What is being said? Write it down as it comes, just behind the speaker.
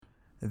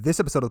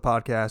This episode of the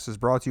podcast is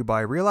brought to you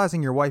by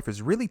realizing your wife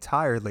is really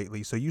tired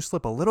lately, so you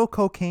slip a little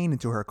cocaine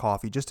into her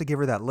coffee just to give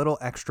her that little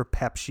extra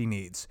pep she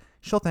needs.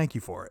 She'll thank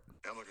you for it.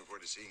 I'm looking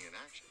forward to seeing you in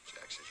action.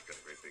 Jack says you've got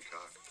a great big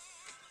cock.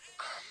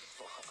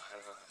 Well, I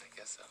don't know. I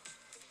guess so.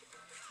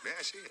 May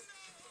I see it?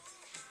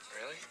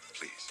 Really?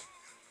 Please.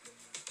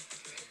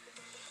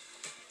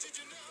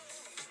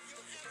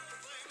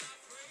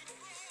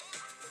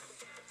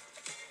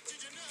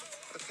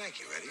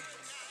 Thank you, Eddie.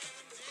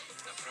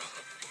 No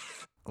problem.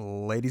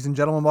 Ladies and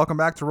gentlemen, welcome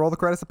back to Roll the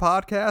Credits, the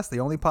podcast, the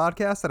only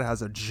podcast that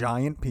has a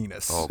giant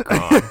penis. Oh,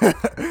 God.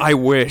 I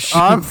wish.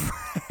 I'm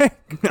Frank.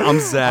 I'm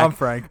Zach. I'm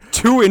Frank.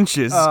 2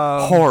 inches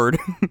hard.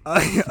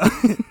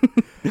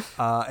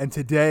 And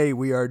today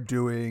we are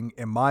doing,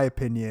 in my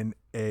opinion,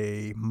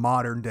 a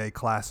modern day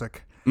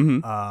classic.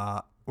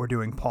 We're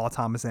doing Paul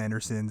Thomas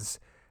Anderson's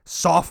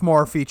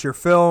sophomore feature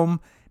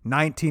film,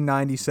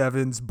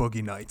 1997's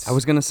Boogie Nights. I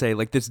was going to say,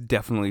 like, this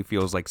definitely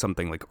feels like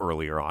something, like,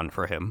 earlier on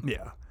for him.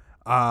 Yeah.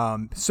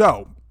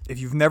 So, if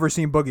you've never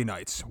seen Boogie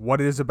Nights, what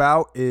it is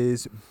about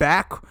is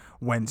back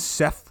when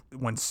sex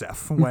was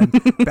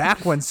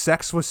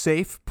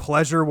safe,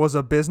 pleasure was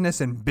a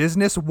business, and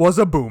business was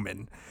a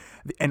boomin'.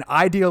 An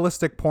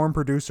idealistic porn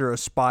producer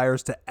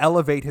aspires to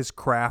elevate his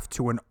craft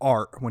to an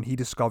art when he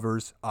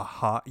discovers a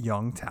hot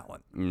young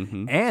talent.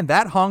 And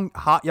that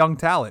hot young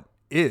talent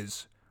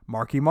is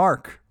Marky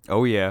Mark.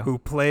 Oh, yeah. Who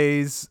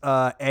plays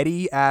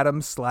Eddie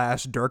Adams /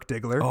 Dirk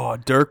Diggler. Oh,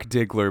 Dirk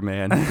Diggler,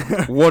 man.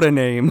 What a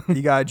name.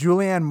 You got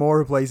Julianne Moore,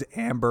 who plays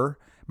Amber.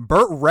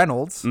 Burt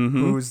Reynolds,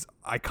 who's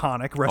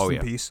iconic, rest in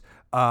peace,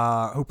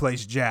 who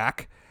plays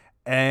Jack.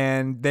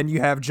 And then you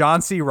have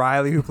John C.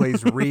 Reilly, who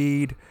plays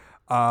Reed.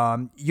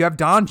 You have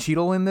Don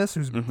Cheadle in this,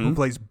 who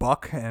plays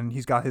Buck, and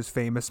he's got his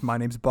famous "My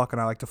name's Buck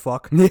and I like to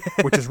fuck,"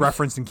 which is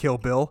referenced in Kill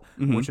Bill,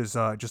 which is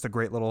just a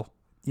great little,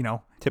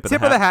 tip of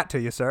the hat to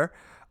you, sir.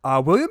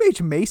 William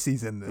H.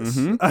 Macy's in this,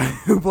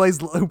 who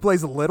plays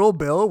Little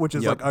Bill, which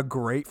is like a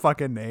great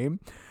fucking name.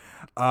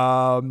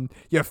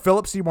 You have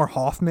Philip Seymour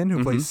Hoffman,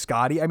 who plays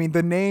Scotty. I mean,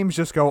 the names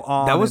just go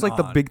on. That was and like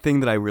the on. big thing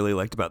that I really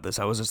liked about this.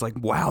 I was just like,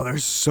 wow,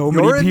 there's so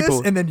You're many in people.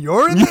 this, and then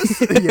you're in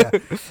this. Yeah.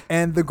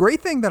 And the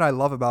great thing that I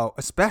love about,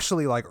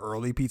 especially like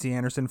early P.T.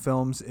 Anderson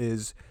films,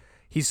 is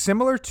he's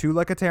similar to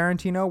like a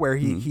Tarantino, where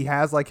he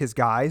has like his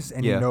guys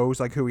and he knows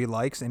like who he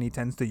likes, and he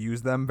tends to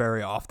use them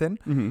very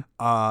often.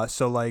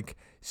 So like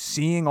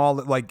seeing all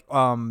the, like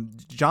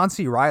John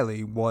C.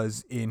 Reilly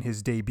was in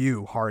his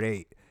debut Hard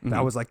 8.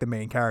 That was like the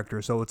main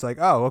character. So it's like,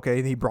 oh,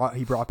 okay, he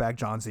brought back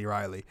John C.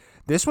 Reilly.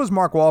 This was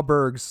Mark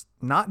Wahlberg's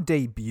not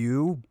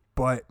debut,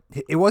 but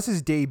it was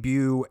his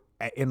debut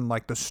in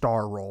like the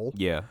star role.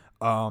 Yeah.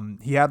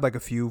 He had like a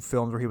few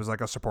films where he was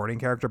like a supporting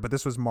character, but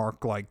this was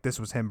Mark, like this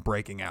was him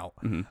breaking out.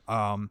 And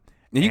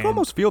you can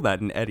almost feel that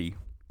in Eddie.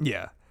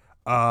 Yeah.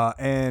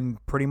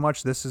 And pretty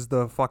much this is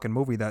the fucking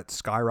movie that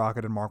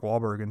skyrocketed Mark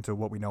Wahlberg into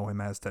what we know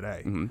him as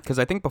today. Because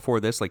I think before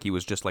this, like, he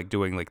was just like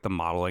doing like the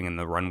modeling and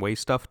the runway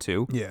stuff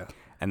too. Yeah.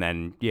 And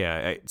then,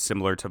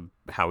 similar to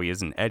how he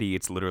is in Eddie,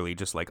 it's literally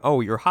just like,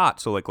 oh, you're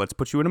hot, so like, let's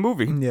put you in a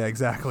movie. Yeah,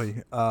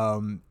 exactly.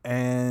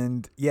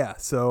 And yeah,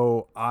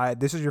 so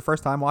this is your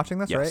first time watching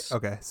this, Yes. right?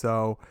 Okay,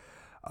 so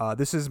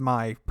this is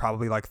my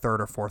probably like third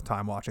or fourth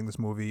time watching this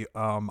movie.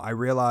 I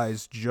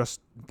realized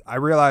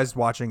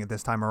watching it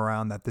this time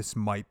around that this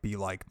might be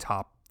like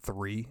top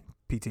 3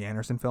 P.T.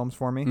 Anderson films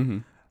for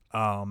me.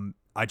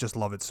 I just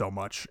love it so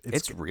much.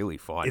 It's really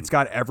fun. It's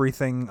got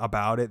everything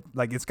about it.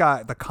 Like, it's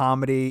got the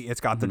comedy, it's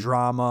got the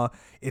drama,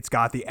 it's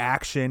got the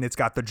action, it's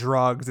got the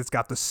drugs, it's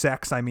got the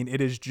sex. I mean,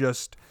 it is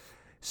just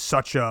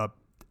such a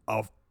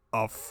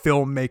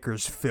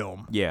filmmaker's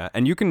film. Yeah,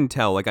 and you can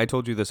tell, like I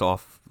told you this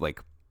off like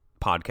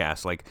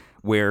podcast, like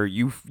where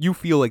you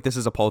feel like this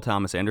is a Paul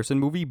Thomas Anderson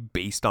movie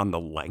based on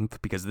the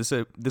length, because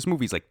this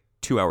movie's like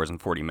 2 hours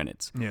and 40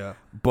 minutes. Yeah.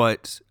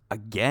 But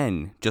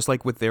again, just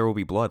like with There Will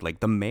Be Blood, like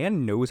the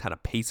man knows how to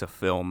pace a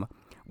film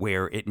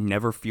where it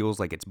never feels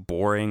like it's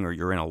boring or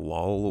you're in a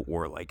lull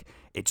or like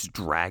it's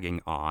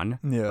dragging on.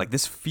 Yeah. Like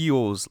this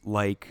feels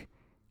like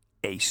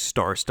a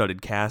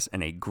star-studded cast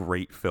and a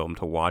great film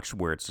to watch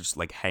where it's just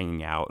like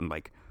hanging out and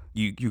like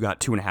you got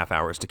 2.5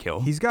 hours to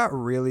kill. He's got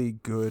really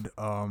good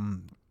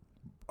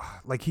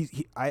like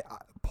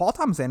Paul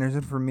Thomas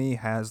Anderson for me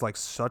has like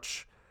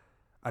such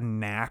a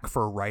knack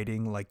for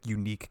writing like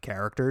unique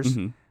characters,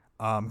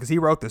 because he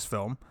wrote this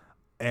film,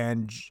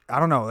 and I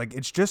don't know, like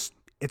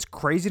it's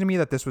crazy to me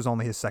that this was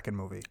only his second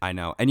movie. I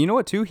know. And you know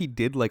what too, he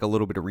did like a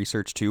little bit of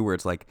research too, where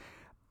it's like,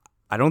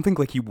 I don't think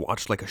like he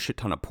watched like a shit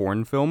ton of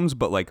porn films,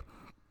 but like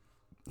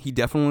he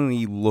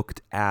definitely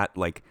looked at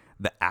like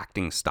the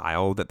acting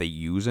style that they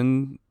use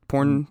in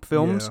porn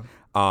films.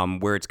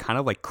 Where it's kind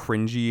of like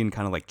cringy and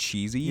kind of like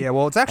cheesy. Yeah,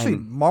 well, it's actually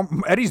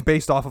Eddie's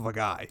based off of a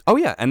guy. Oh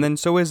yeah, and then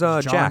so is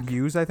John Jack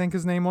Hughes, I think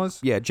his name was.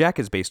 Yeah, Jack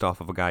is based off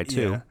of a guy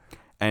too. Yeah.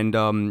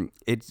 And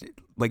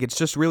it's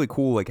just really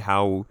cool like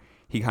how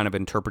he kind of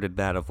interpreted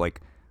that of like,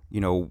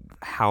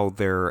 how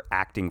they're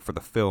acting for the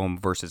film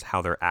versus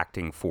how they're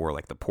acting for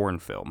like the porn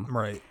film.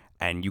 Right.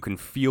 and you can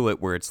feel it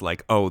where it's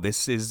like, oh,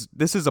 this is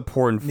a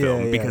porn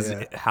film because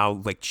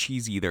how like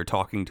cheesy they're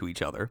talking to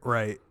each other.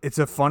 Right. It's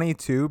a funny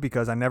too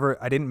because I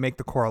didn't make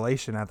the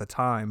correlation at the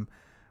time,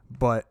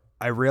 but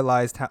I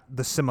realized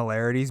the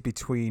similarities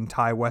between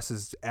Ty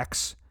West's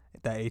X,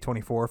 that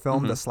A24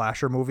 film, the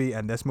slasher movie,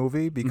 and this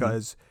movie,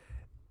 because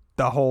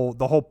the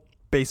whole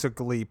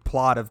basically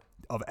plot of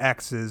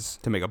X is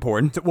to make a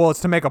porn. It's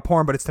to make a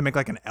porn, but it's to make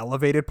like an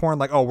elevated porn.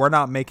 Like, oh, we're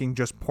not making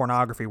just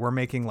pornography, we're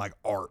making like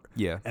art.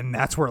 Yeah. And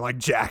that's where like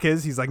Jack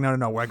is. He's like, no,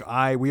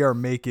 like we are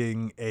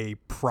making a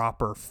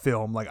proper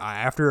film. Like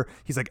after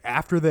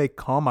they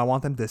come, I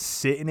want them to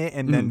sit in it,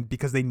 and then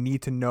because they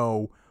need to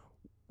know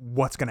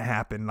what's gonna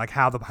happen, like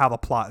how the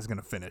plot is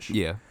gonna finish.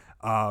 Yeah.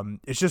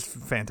 It's just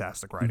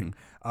fantastic writing.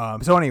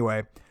 So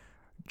anyway,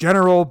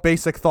 general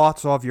basic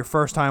thoughts of your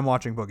first time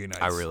watching Boogie Nights.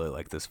 I really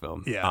like this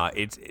film. Yeah.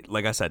 It's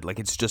like I said, like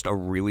it's just a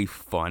really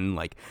fun,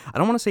 like I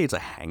don't want to say it's a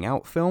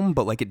hangout film,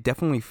 but like it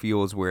definitely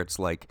feels where it's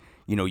like,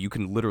 you know, you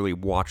can literally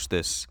watch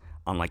this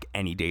on like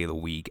any day of the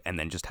week and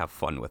then just have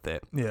fun with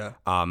it. Yeah.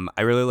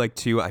 I really like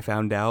too, I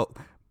found out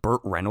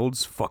Burt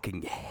Reynolds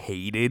fucking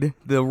hated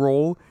the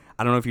role.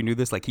 I don't know if you knew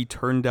this, like he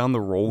turned down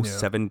the role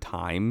 7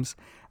 times,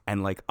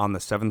 and like on the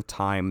 7th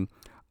time,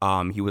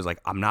 he was like,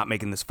 I'm not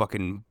making this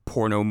fucking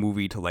porno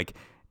movie to like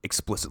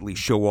explicitly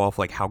show off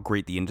like how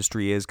great the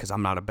industry is, because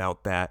I'm not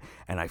about that,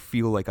 and I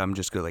feel like I'm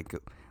just gonna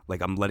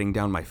like I'm letting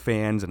down my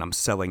fans and I'm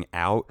selling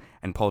out.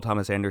 And Paul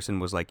Thomas Anderson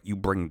was like, you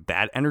bring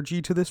that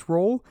energy to this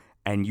role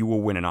and you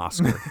will win an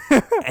Oscar.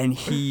 And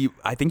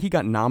I think he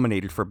got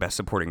nominated for Best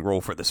Supporting Role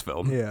for this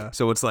film. Yeah.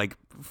 So it's like,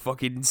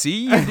 fucking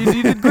see,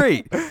 you did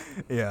great.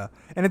 Yeah.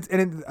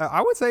 And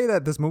I would say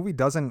that this movie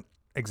doesn't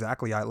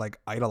exactly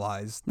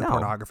idolize the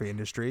pornography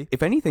industry.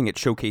 If anything, it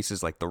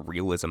showcases like the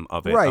realism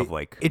of it. Right. Of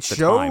like it the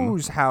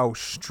shows time. how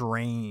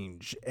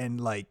strange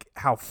and like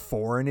how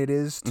foreign it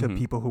is to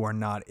people who are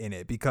not in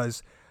it,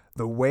 because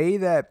the way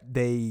that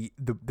the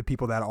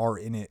people that are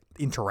in it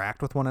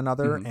interact with one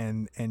another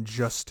and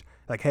just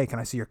like, hey, can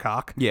I see your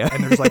cock? Yeah.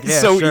 And there's like,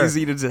 yeah, so sure.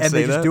 easy to just and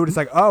say they just that. do it. It's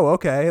like, oh,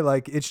 okay.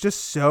 Like it's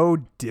just so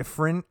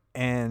different,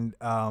 and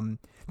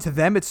to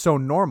them it's so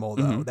normal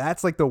though.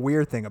 That's like the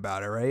weird thing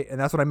about it, right? And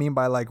that's what I mean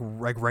by like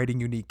writing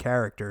unique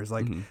characters.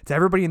 Like to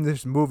everybody in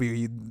this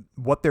movie,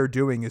 what they're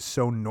doing is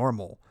so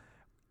normal.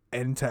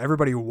 And to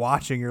everybody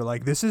watching, you're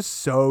like, this is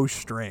so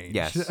strange.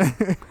 Yes.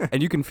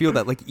 And you can feel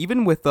that, like,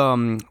 even with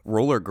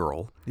Roller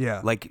Girl.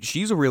 Yeah. Like,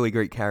 she's a really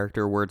great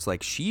character where it's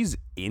like she's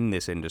in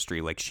this industry.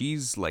 Like,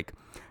 she's like,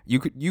 you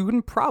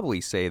can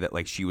probably say that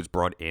like she was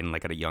brought in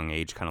like at a young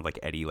age, kind of like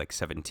Eddie, like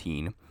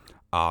 17.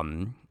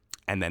 And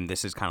then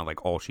this is kind of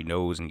like all she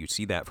knows, and you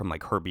see that from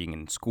like her being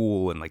in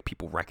school and like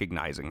people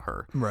recognizing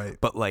her. Right.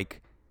 But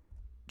like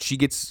she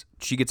gets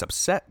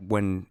upset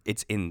when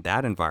it's in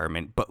that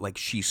environment, but like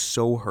she's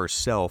so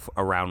herself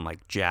around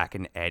like Jack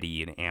and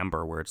Eddie and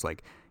Amber, where it's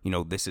like, you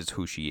know, this is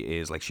who she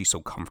is. Like she's so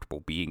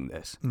comfortable being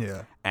this.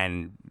 Yeah.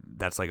 And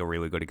that's like a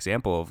really good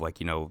example of like,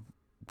 you know,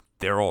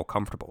 they're all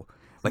comfortable.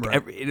 Like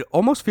Right. it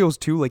almost feels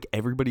too like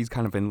everybody's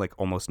kind of in like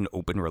almost an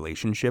open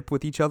relationship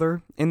with each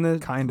other in the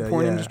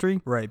porn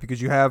industry. Right.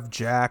 Because you have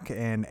Jack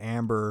and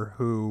Amber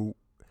who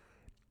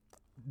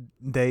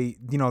they,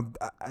 you know,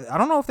 I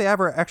don't know if they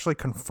ever actually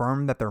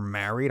confirmed that they're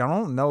married. I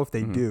don't know if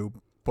they do,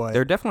 but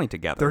They're definitely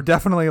together. they're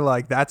definitely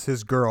like, that's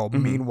his girl.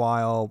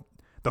 Meanwhile,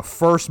 the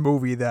first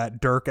movie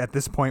that Dirk, at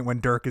this point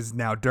when Dirk is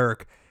now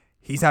Dirk,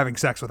 he's having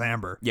sex with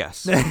Amber.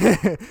 Yes.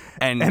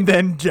 and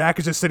then Jack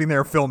is just sitting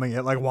there filming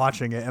it, like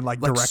watching it and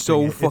like directing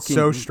so it. fucking, it's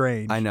so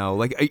strange. I know.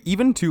 Like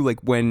even to like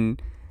when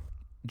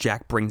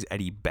Jack brings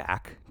Eddie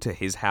back to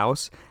his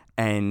house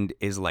and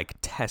is like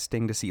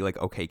testing to see like,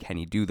 okay, can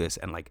he do this?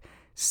 And like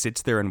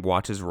sits there and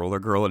watches Roller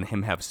Girl and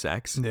him have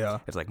sex. Yeah.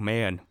 It's like,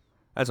 man,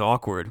 that's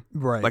awkward.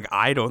 Right. Like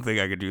I don't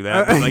think I could do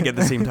that. But like at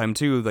the same time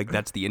too, like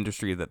that's the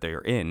industry that they're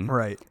in.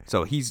 Right.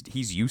 So he's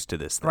used to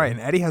this thing. Right, and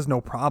Eddie has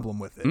no problem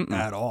with it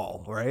at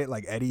all, right?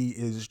 Like Eddie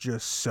is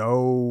just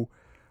so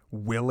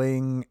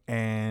willing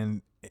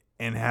and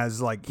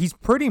has like, he's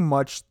pretty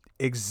much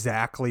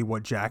exactly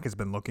what Jack has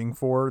been looking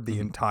for the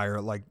entire,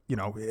 like, you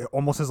know,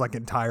 almost his like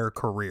entire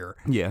career.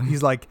 Yeah.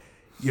 He's like,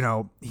 you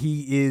know,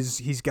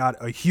 he's got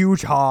a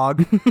huge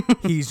hog.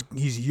 he's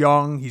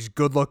young, he's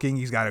good looking,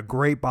 he's got a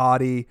great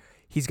body.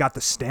 He's got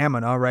the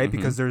stamina, right?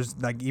 Because there's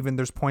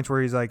points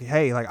where he's like,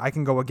 hey, like I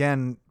can go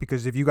again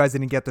because if you guys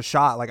didn't get the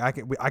shot, like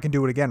I can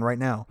do it again right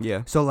now.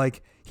 Yeah. So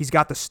like he's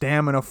got the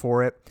stamina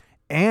for it.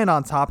 And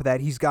on top of that,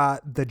 he's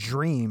got the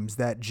dreams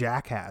that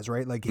Jack has,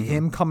 right? Like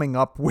him coming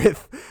up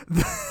with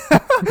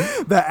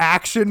the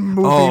action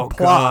movie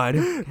plot.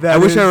 God. I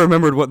wish I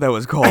remembered what that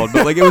was called,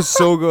 but like it was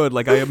so good.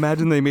 Like I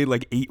imagine they made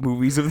like 8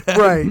 movies of that.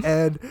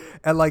 Right.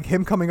 And like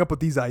him coming up with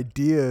these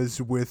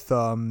ideas with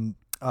John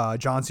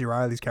C.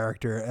 Reilly's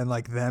character, and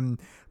like them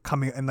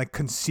coming and like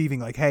conceiving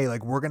like, hey,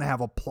 like we're gonna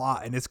have a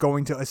plot and it's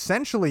going to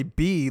essentially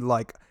be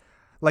like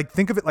like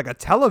think of it like a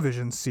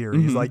television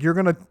series. Like you're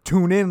gonna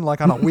tune in like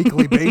on a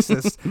weekly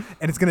basis,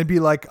 and it's gonna be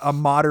like a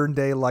modern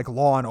day like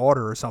Law and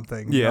Order or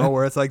something. You know,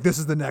 where it's like this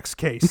is the next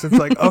case. It's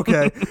like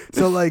okay,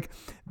 so like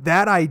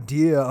that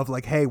idea of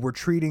like, hey, we're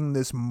treating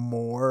this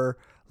more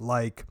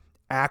like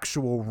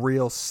actual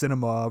real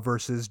cinema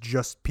versus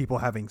just people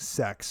having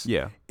sex.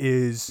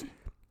 Is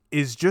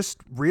just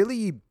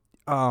really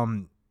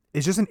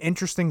it's just an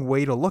interesting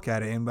way to look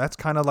at it, and that's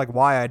kind of like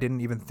why I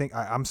didn't even think.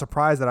 I'm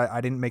surprised that I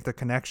didn't make the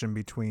connection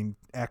between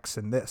X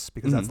and this,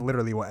 because that's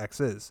literally what X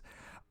is.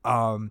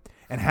 And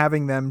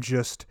having them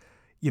just,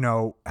 you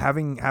know,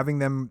 having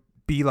them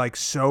be like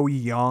so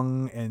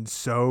young and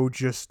so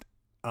just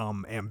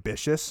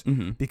ambitious,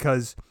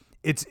 because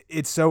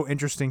it's so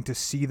interesting to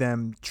see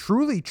them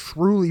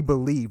truly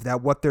believe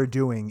that what they're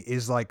doing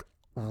is like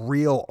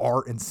real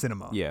art and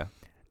cinema.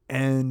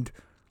 And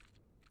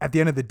at the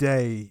end of the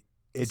day,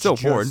 it's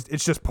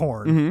just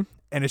porn.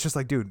 And it's just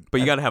like, dude. But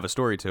you got to have a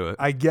story to it.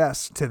 I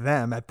guess to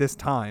them at this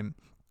time.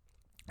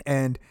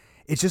 And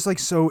it's just like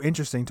so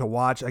interesting to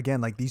watch,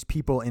 again, like these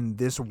people in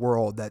this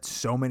world that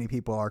so many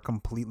people are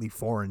completely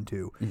foreign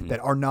to,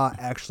 that are not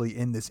actually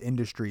in this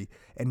industry.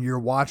 And you're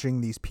watching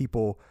these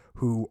people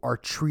who are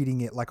treating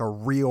it like a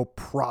real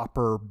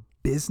proper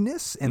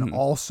business and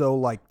also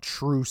like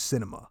true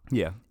cinema.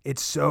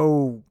 It's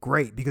so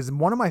great, because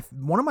one of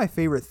my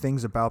favorite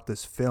things about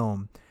this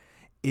film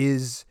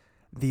is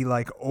the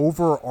like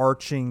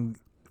overarching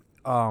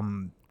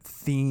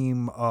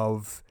theme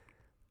of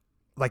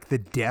like the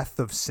death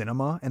of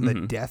cinema and the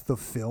death of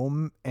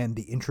film and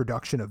the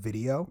introduction of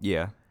video.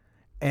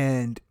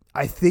 And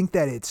I think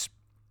that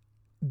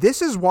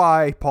this is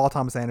why Paul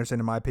Thomas Anderson,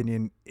 in my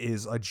opinion,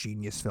 is a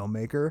genius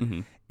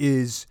filmmaker,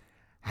 is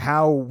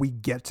how we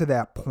get to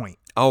that point.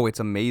 Oh, it's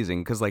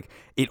amazing, because like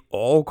it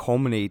all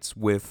culminates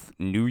with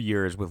New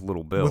Year's with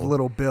Little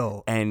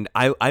Bill. And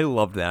I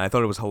loved that. I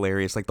thought it was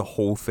hilarious, like the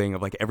whole thing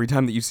of like every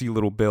time that you see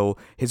Little Bill,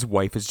 his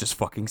wife is just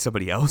fucking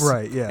somebody else.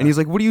 Right, yeah. And he's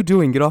like, "What are you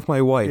doing? Get off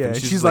my wife." Yeah, and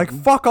she's like,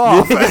 "Fuck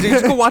off."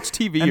 Just go watch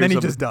TV. And then something.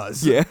 he just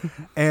does. Yeah.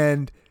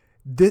 And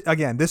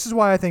again, this is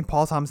why I think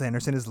Paul Thomas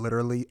Anderson is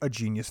literally a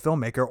genius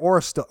filmmaker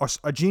or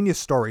a genius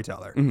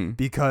storyteller,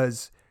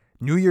 because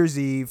New Year's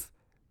Eve,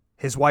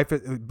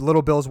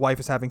 Little Bill's wife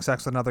is having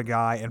sex with another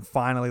guy, and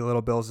finally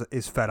Little Bill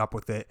is fed up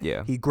with it.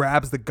 He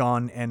grabs the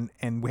gun,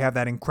 and we have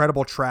that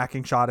incredible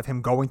tracking shot of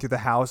him going through the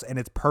house, and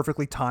it's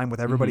perfectly timed with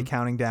everybody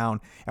counting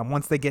down. And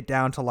once they get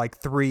down to like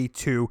 3,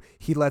 2,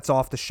 he lets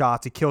off the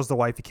shots. He kills the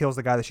wife. He kills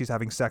the guy that she's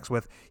having sex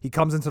with. He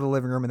comes into the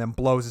living room and then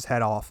blows his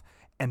head off.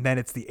 And then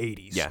it's the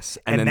 80s. Yes.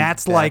 And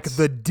that's like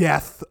the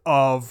death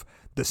of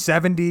the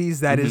 70s.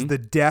 That is the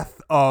death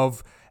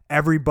of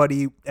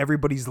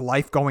everybody's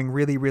life going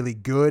really, really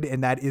good,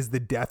 and that is the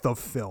death of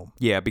film.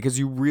 Yeah, because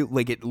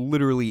like it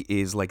literally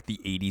is like the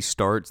 80s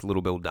starts,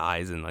 Little Bill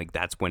dies, and like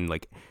that's when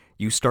like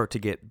you start to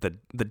get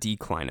the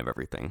decline of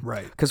everything.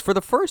 Right. Because for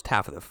the first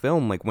half of the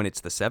film, like when it's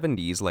the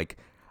 70s, like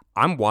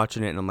I'm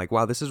watching it and I'm like,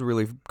 wow, this is a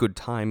really good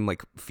time,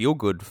 like feel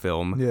good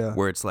film.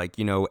 Where it's like,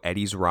 you know,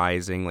 Eddie's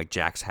rising, like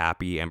Jack's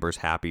happy, Ember's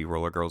happy,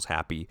 Roller Girl's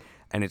happy,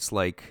 and it's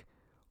like,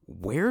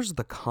 where's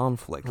the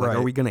conflict? Like,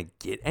 are we going to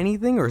get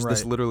anything, or is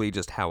this literally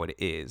just how it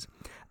is?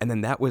 And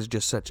then that was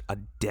just such a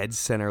dead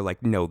center,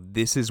 like, no,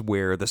 this is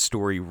where the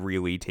story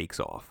really takes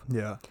off.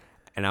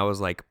 And I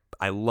was like,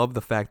 I love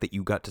the fact that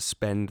you got to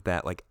spend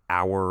that like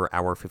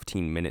hour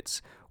 15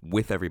 minutes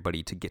with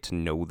everybody to get to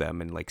know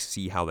them and like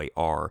see how they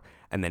are.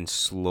 And then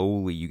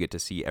slowly you get to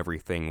see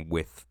everything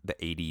with the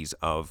 80s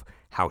of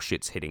how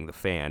shit's hitting the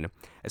fan,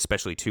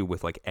 especially too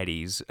with like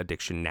Eddie's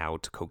addiction now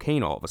to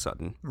cocaine all of a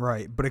sudden.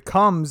 Right. But it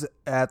comes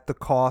at the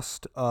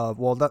cost of,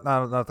 well, not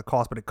the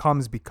cost, but it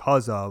comes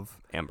because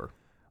of Amber.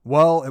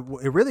 Well,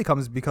 it really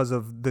comes because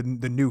of the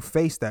new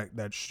face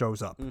that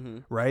shows up,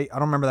 right? I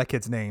don't remember that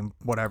kid's name.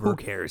 Whatever. Who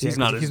cares? Yeah,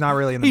 he's not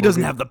really in the movie. He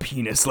doesn't have the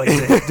penis like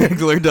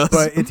Diggler does.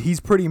 But he's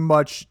pretty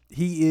much,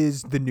 he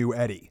is the new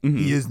Eddie.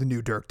 He is the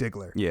new Dirk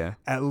Diggler. Yeah.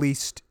 At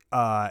least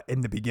in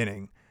the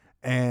beginning.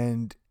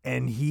 And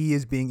he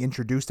is being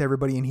introduced to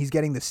everybody, and he's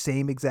getting the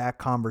same exact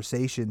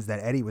conversations that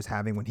Eddie was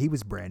having when he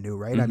was brand new,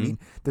 right? I mean,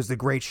 there's the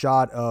great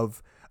shot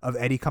of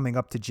Eddie coming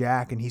up to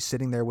Jack, and he's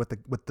sitting there with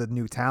the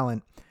new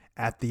talent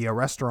at the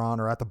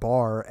restaurant or at the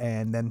bar,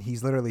 and then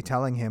he's literally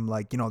telling him,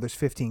 like, you know, there's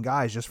 15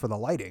 guys just for the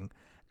lighting.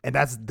 And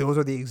those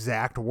are the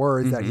exact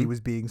words that he was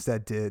being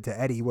said to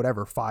Eddie,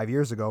 5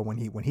 years ago when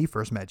he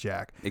first met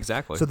Jack.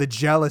 Exactly. So the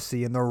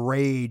jealousy and the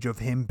rage of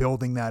him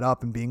building that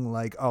up and being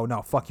like, oh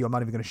no, fuck you, I'm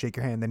not even going to shake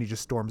your hand. Then he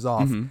just storms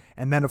off.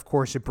 And then of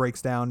course it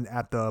breaks down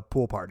at the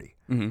pool party.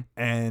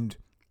 And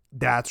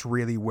that's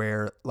really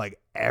where like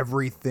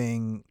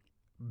everything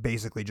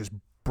basically just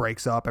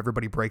breaks up.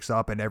 Everybody breaks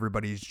up, and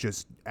everybody's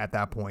just at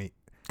that point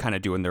kind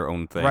of doing their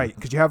own thing, right?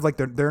 Because you have like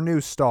their new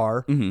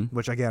star,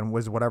 which again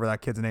was whatever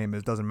that kid's name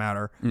is, doesn't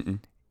matter.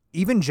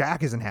 Even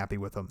Jack isn't happy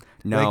with him.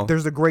 No. Like,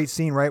 there's a great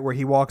scene, right, where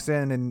he walks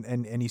in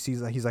and he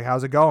sees, he's like,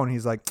 how's it going?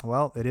 He's like,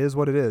 well, it is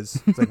what it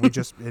is. It's like,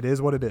 it is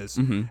what it is.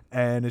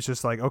 And it's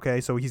just like,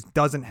 okay, so he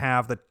doesn't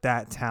have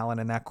that talent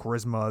and that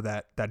charisma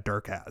that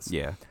Dirk has.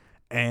 Yeah.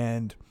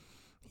 And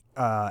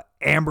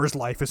Amber's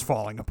life is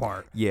falling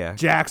apart. Yeah.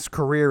 Jack's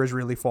career is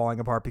really falling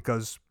apart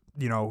because,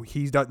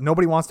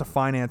 nobody wants to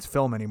finance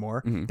film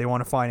anymore. They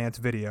want to finance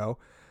video.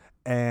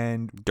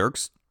 And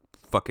Dirk's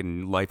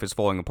fucking life is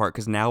falling apart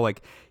because now,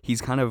 like,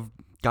 he's kind of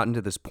gotten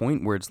to this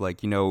point where it's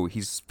like,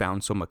 he's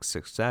found so much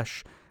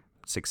success,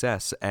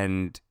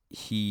 and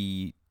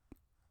he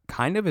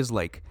kind of is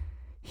like,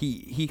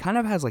 he kind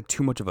of has like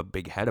too much of a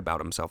big head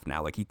about himself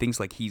now. Like, he thinks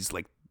like he's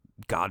like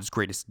God's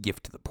greatest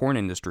gift to the porn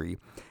industry,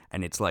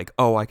 and it's like,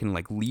 oh, I can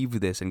like leave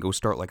this and go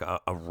start like a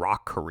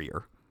rock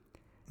career.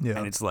 Yeah.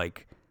 And it's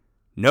like,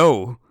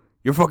 no,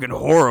 you're fucking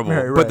horrible.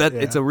 Right, but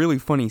it's a really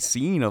funny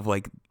scene of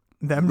like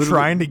them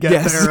trying to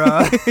get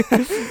their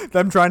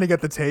them trying to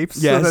get the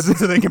tapes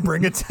so they can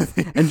bring it to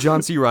the and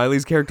John C.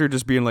 Reilly's character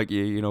just being like,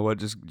 yeah, you know what,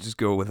 just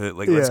go with it,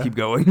 like let's keep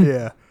going.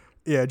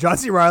 Yeah John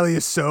C. Reilly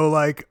is so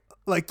like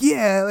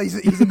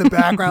he's in the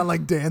background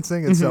like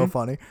dancing. It's so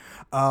funny.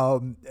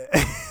 So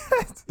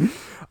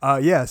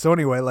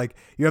anyway, like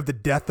you have the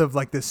death of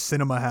like this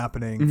cinema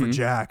happening for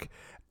Jack,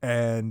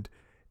 and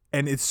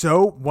it's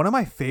so, one of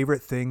my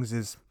favorite things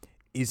is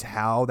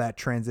how that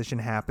transition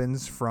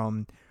happens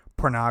from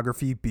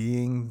pornography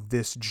being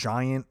this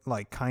giant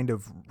like kind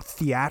of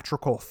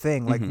theatrical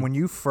thing. Like when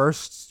you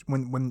first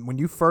when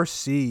you first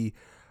see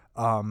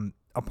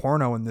a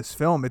porno in this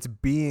film, it's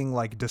being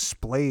like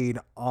displayed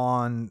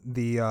on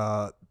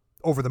the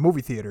over the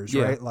movie theaters,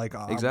 right? Like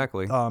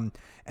exactly. And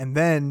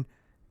then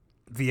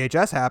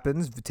VHS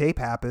happens, the tape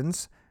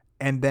happens,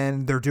 and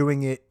then they're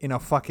doing it in a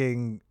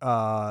fucking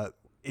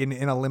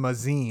in a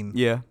limousine.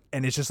 Yeah.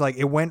 And it's just like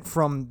it went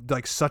from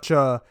like such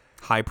a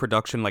high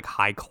production, like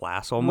high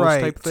class almost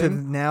type thing, to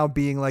now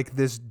being like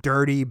this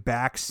dirty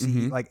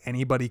backseat, like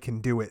anybody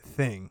can do it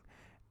thing.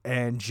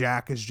 And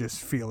Jack is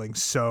just feeling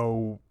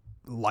so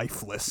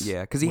lifeless.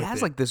 Yeah, because he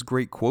has like this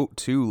great quote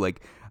too.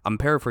 Like, I'm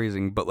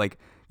paraphrasing, but like,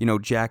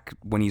 Jack,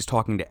 when he's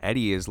talking to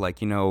Eddie, is like,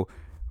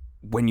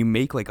 when you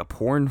make like a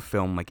porn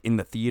film, like in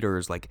the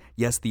theaters, like,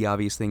 yes, the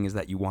obvious thing is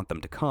that you want them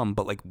to come,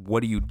 but like,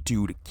 what do you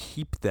do to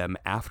keep them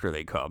after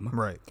they come?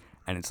 Right.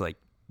 And it's like,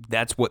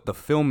 that's what the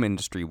film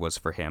industry was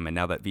for him. And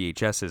now that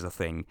VHS is a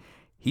thing,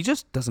 he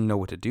just doesn't know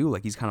what to do.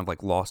 Like, he's kind of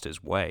like lost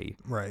his way.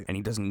 Right. And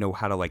he doesn't know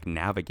how to like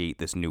navigate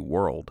this new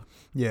world.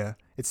 Yeah.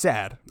 It's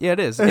sad. Yeah, it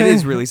is. It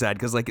is really sad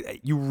because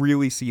like you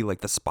really see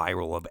like the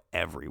spiral of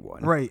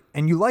everyone. Right.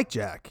 And you like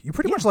Jack. You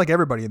pretty much like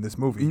everybody in this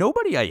movie.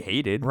 Nobody I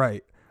hated.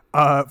 Right.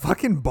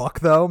 Fucking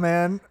Buck though,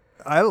 man.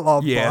 I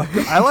love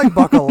Buck. I like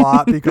Buck a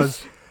lot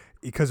because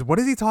what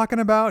is he talking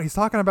about? He's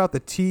talking about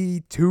the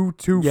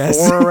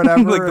T224 or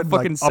whatever, like the and,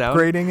 fucking sound,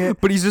 upgrading it.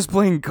 But he's just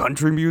playing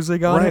country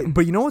music on it.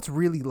 But you know what's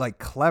really like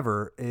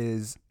clever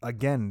is,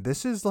 again,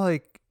 this is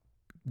like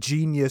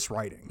genius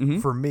writing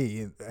for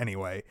me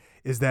anyway.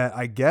 Is that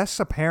I guess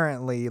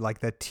apparently like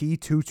the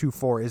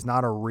T224 is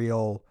not a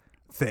real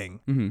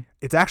thing.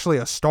 It's actually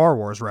a Star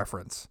Wars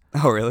reference.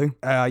 Oh, really?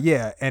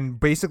 Yeah, and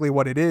basically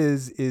what it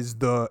is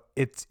the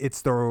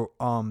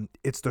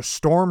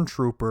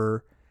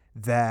stormtrooper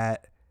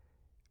that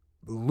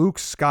Luke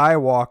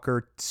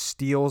Skywalker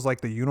steals like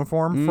the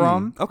uniform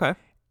from. Okay.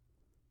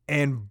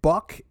 And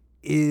Buck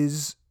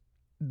is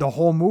the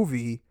whole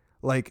movie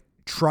like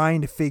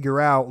trying to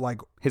figure out like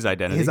his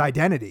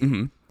identity.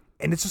 And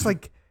it's just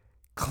like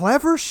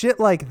clever shit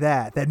like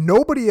that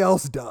nobody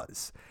else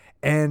does.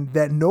 And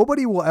that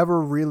nobody will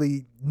ever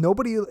really,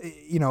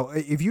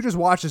 if you just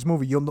watch this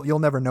movie, you'll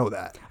never know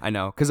that. I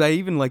know, because I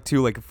even like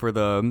too, like for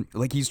the,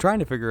 like he's trying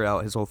to figure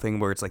out his whole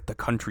thing where it's like the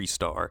country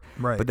star.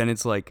 Right. But then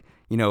it's like,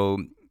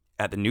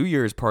 at the New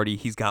Year's party,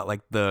 he's got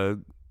like the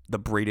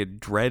braided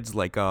dreads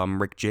like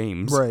Rick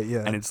James. Right,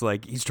 yeah. And it's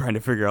like, he's trying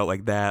to figure out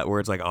like that where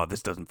it's like, oh,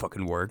 this doesn't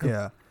fucking work.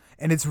 Yeah.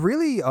 And it's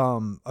really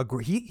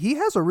he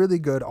has a really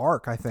good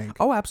arc, I think.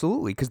 Oh,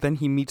 absolutely, because then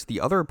he meets the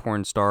other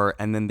porn star,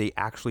 and then they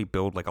actually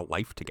build like a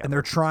life together. And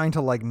they're trying to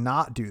like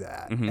not do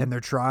that, and they're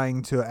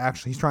trying to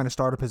he's trying to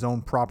start up his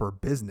own proper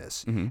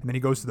business. And then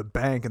he goes to the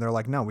bank, and they're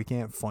like, "No, we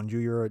can't fund you.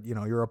 You're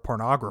a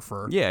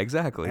pornographer." Yeah,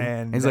 exactly.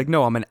 And he's like,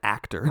 "No, I'm an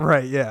actor."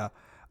 Right? Yeah.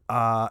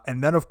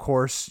 And then of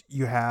course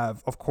you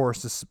have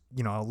this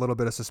a little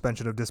bit of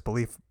suspension of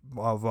disbelief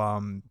of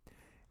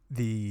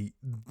the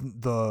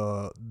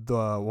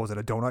what was it,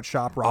 a donut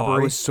shop robbery? Oh, I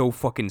was so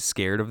fucking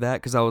scared of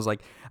that because I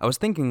was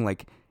thinking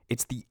like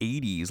it's the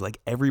 80s, like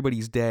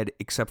everybody's dead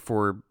except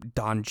for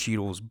Don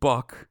Cheadle's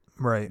Buck,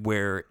 right?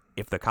 Where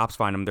if the cops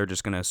find him, they're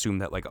just gonna assume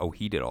that like, oh,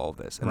 he did all of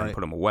this and then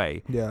put him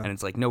away. Yeah, and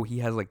it's like, no, he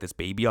has like this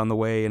baby on the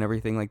way and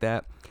everything like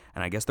that.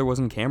 And I guess there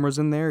wasn't cameras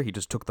in there. He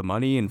just took the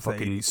money and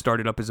fucking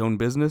started up his own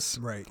business.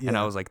 Right. Yeah. And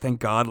I was like,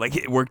 thank God, like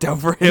it worked out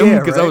for him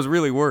because I was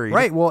really worried.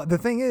 Right. Well, the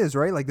thing is,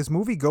 right, like this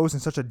movie goes in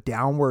such a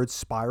downward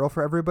spiral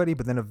for everybody,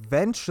 but then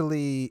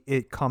eventually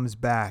it comes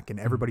back and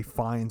everybody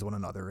finds one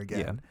another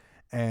again.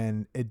 Yeah.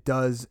 And it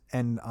does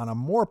end on a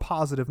more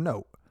positive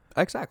note.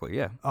 Exactly.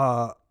 Yeah.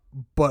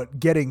 But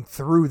getting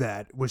through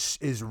that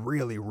is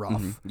really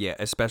rough. Yeah.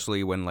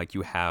 Especially when like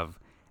you have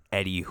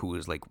Eddie, who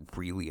is like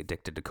really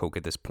addicted to coke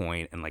at this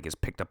point and like is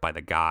picked up by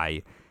the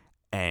guy.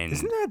 And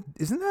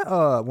isn't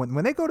that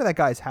when they go to that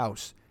guy's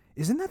house,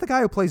 Isn't that the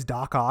guy who plays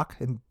Doc Ock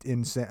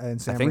in Sam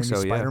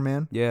Raimi's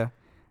Spider-Man? Yeah.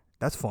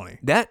 That's funny.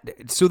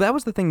 So that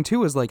was the thing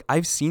too, is like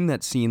I've seen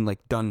that scene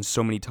like done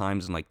so many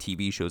times in like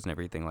TV shows and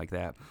everything like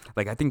that.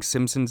 Like I think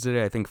Simpsons did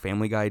it, I think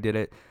Family Guy did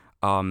it.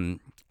 And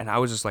I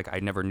was just like, I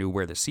never knew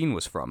where the scene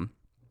was from.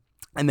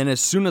 And then as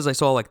soon as I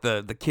saw like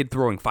the kid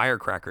throwing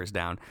firecrackers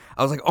down,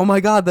 I was like, oh my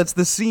God, that's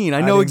the scene.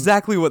 I know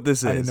exactly what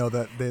this is. I didn't know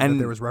that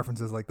there was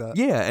references like that.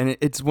 Yeah, and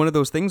it's one of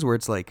those things where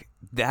it's like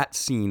that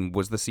scene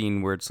was the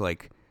scene where it's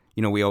like,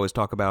 you know, we always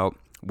talk about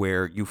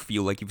where you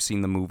feel like you've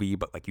seen the movie,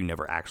 but like you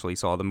never actually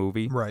saw the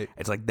movie. Right.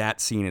 It's like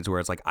that scene is where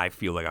it's like, I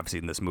feel like I've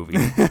seen this movie.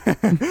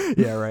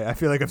 Yeah, right. I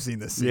feel like I've seen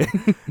this scene.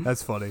 Yeah.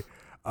 That's funny.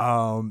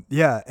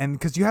 Yeah, and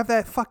because you have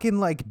that fucking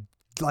like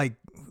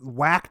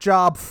whack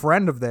job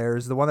friend of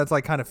theirs, the one that's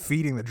like kind of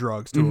feeding the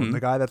drugs to him, the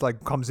guy that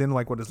like comes in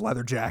like with his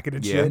leather jacket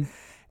and shit.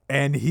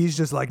 And he's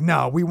just like,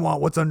 no, we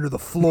want what's under the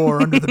floor,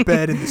 under the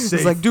bed, in the safe.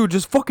 It's like, dude,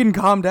 just fucking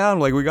calm down.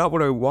 Like, we got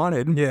what I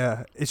wanted.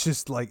 Yeah, it's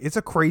just like, it's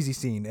a crazy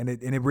scene, and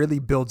it really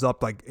builds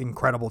up like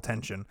incredible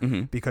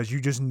tension because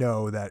you just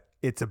know that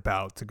it's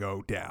about to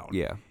go down.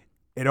 Yeah,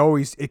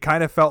 it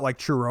kind of felt like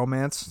True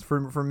Romance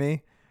for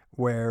me,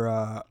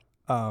 where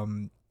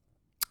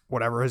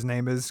whatever his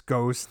name is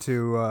goes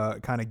to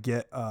kind of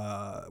get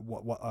I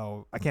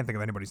can't think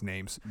of anybody's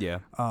names. Yeah.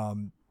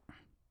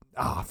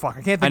 Oh fuck!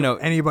 I can't think of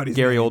anybody's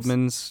Gary names.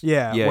 Oldman's.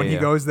 Yeah, when he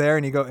goes there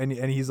and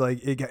he's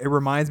like, it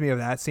reminds me of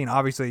that scene.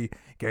 Obviously,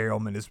 Gary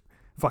Oldman is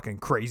fucking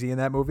crazy in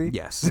that movie.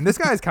 Yes, and this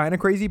guy is kind of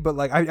crazy, but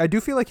like I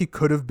do feel like he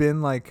could have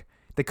been like,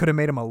 they could have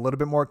made him a little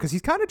bit more, because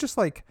he's kind of just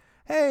like,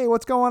 hey,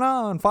 what's going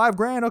on?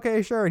 $5,000,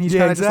 okay, sure. And he's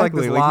kind of just like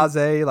this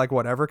blasé, like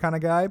whatever kind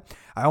of guy.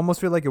 I almost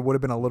feel like it would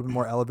have been a little bit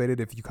more elevated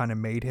if you kind of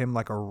made him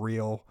like a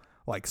real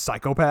like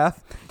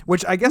psychopath,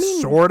 which I guess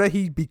sorta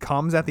he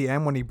becomes at the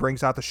end when he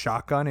brings out the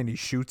shotgun and he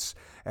shoots,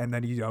 and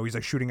then he's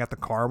like shooting at the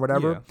car or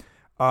whatever.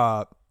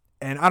 Yeah.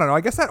 And I don't know,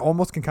 I guess that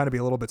almost can kind of be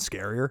a little bit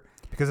scarier,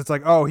 because it's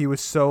like, oh, he was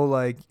so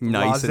like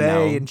nice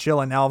blasé and chill,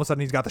 and now all of a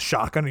sudden he's got the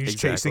shotgun and he's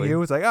chasing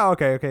you. It's like, oh,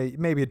 okay,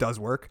 maybe it does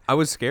work. I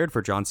was scared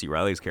for John C.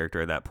 Reilly's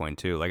character at that point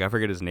too. Like I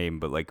forget his name,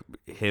 but like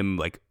him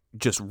like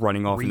just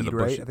running off into the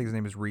bush. Right? I think his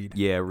name is Reed.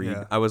 Yeah, Reed.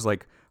 Yeah. I was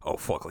like, oh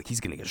fuck, like he's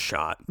gonna get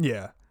shot.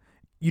 Yeah.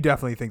 You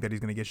definitely think that he's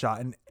going to get shot.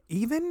 And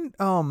even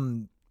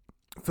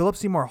Philip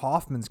Seymour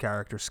Hoffman's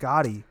character,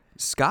 Scotty.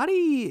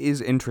 Scotty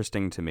is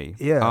interesting to me.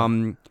 Yeah.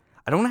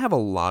 I don't have a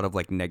lot of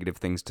like negative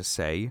things to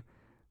say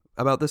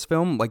about this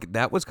film. Like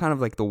that was kind of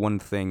like the one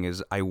thing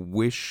is I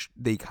wish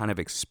they kind of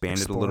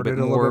expanded a little bit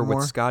more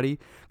with Scotty.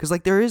 Because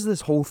like there is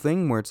this whole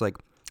thing where it's like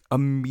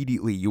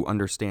immediately you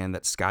understand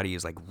that Scotty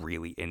is like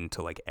really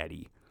into like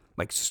Eddie.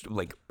 Like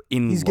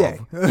in he's love.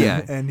 Gay.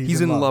 Yeah. And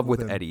he's in love with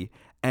him. Eddie.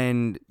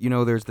 And, you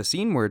know, there's the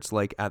scene where it's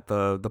like at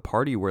the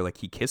party where like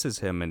he kisses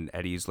him and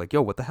Eddie's like,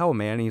 yo, what the hell,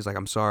 man? And he's like,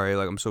 I'm sorry.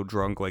 Like, I'm so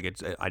drunk. Like,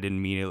 I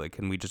didn't mean it. Like,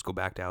 can we just go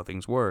back to how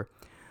things were?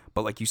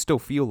 But like, you still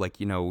feel like,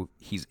 you know,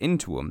 he's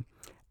into him.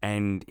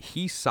 And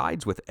he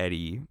sides with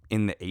Eddie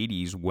in the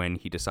 80s when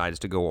he decides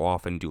to go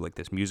off and do like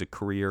this music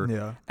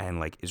career and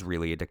like is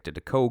really addicted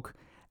to coke.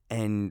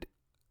 And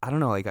I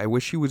don't know, like, I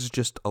wish he was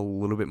just a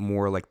little bit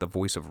more like the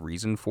voice of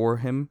reason for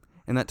him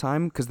in that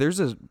time. Because there's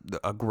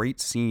a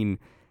great scene.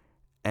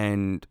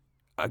 And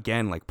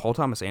again, like Paul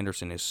Thomas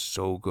Anderson is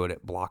so good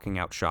at blocking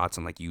out shots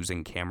and like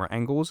using camera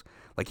angles.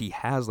 Like he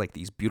has like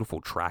these beautiful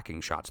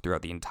tracking shots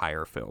throughout the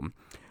entire film.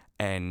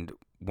 And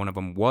one of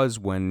them was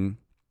when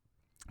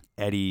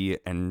Eddie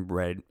and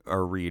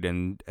Reed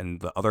and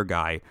the other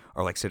guy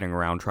are like sitting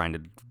around trying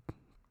to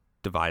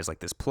devise like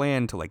this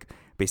plan to like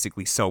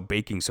basically sell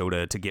baking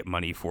soda to get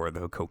money for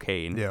the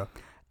cocaine. Yeah.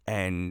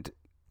 And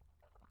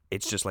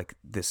it's just like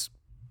this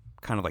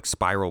kind of like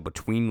spiral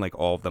between like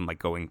all of them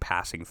like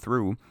passing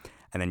through,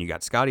 and then you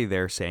got Scotty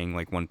there saying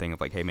like one thing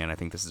of like, hey man, I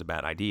think this is a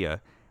bad idea, and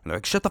they're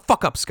like, shut the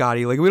fuck up,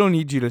 Scotty, like we don't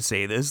need you to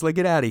say this, like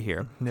get out of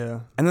here.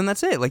 Yeah. And then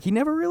that's it. Like he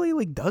never really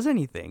like does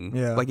anything.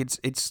 Yeah. Like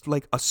it's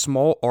like a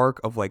small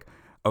arc of like,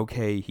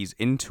 okay, he's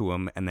into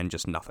him, and then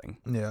just nothing.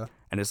 Yeah.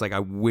 And it's like I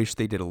wish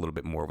they did a little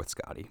bit more with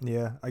Scotty.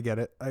 Yeah, I get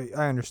it.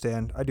 I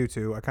understand. I do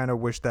too. I kind of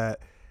wish that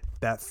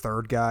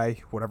third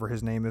guy, whatever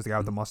his name is, the guy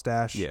with the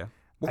mustache. Yeah.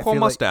 We'll call him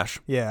Mustache.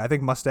 I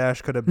think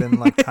Mustache could have been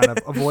like kind of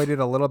avoided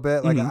a little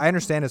bit. Like I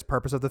understand his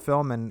purpose of the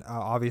film, and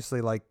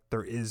obviously like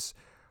there is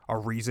a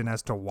reason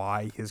as to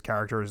why his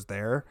character is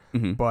there.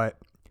 But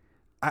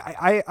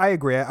I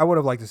agree. I would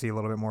have liked to see a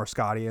little bit more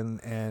Scotty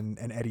and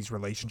Eddie's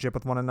relationship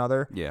with one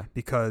another. Yeah.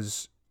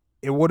 Because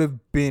it would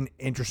have been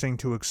interesting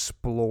to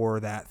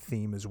explore that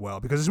theme as well.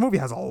 Because this movie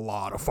has a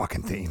lot of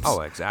fucking themes. Oh,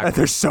 exactly.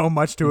 There's so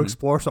much to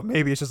explore. So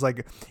maybe it's just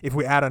like if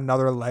we add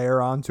another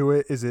layer onto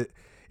it, is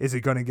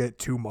it going to get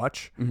too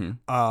much?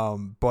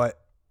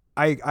 But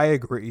I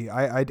agree.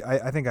 I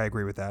think I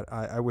agree with that.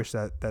 I wish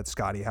that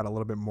Scotty had a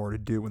little bit more to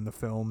do in the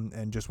film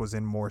and just was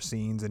in more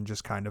scenes and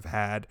just kind of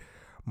had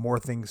more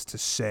things to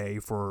say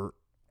for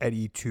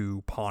Eddie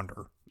to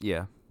ponder.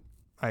 Yeah.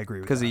 I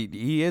agree with that. Because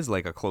he is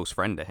like a close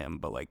friend to him,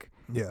 but like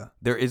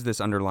there is this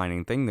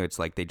underlining thing that's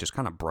like they just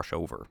kind of brush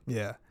over.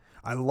 Yeah.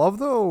 I love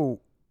though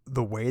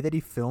the way that he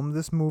filmed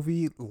this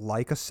movie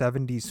like a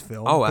 70s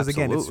film. Oh, because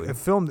again,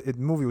 absolutely. the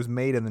movie was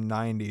made in the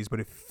 90s, but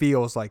it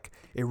feels like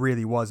it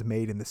really was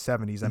made in the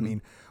 70s. I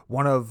mean,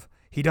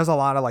 he does a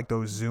lot of like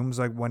those zooms,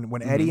 like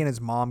when Eddie and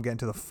his mom get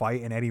into the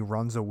fight and Eddie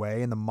runs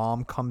away and the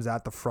mom comes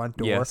out the front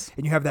door, Yes.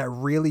 and you have that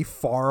really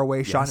far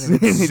away shot Yes. and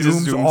it He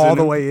just zooms zooms all in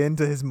the him. way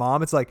into his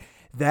mom. It's like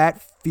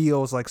that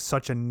feels like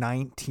such a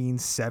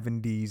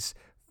 1970s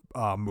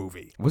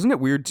movie. Wasn't it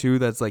weird too?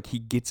 That's like he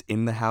gets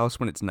in the house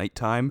when it's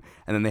nighttime,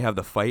 and then they have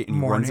the fight, and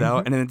he runs Morning.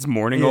 out, and then it's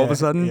morning all of a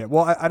sudden. Yeah.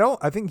 Well,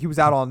 I think he was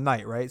out all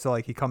night, right? So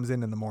like he comes in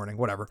the morning,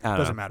 whatever. I don't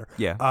Doesn't know. matter.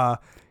 Yeah.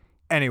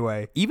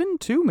 Anyway, Even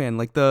too, man,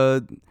 like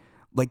the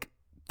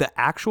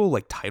actual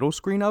like title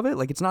screen of it,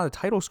 like it's not a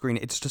title screen,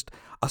 it's just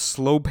a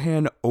slow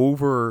pan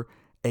over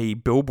a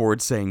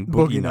billboard saying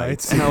Boogie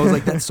Nights. And I was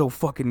like, that's so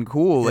fucking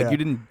cool. Like Yeah. you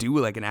didn't do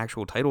like an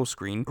actual title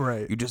screen.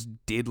 Right. You just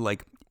did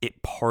like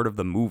it part of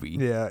the movie.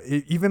 yeah.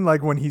 Even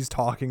like when he's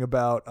talking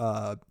about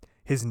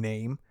his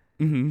name.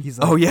 He's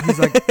like, Oh, yeah. he's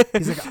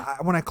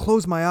like, when I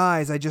close my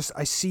eyes, I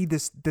see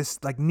this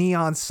like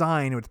neon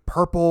sign with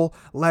purple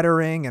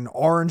lettering and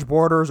orange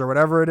borders or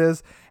whatever it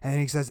is, and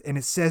he says, and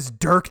it says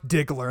Dirk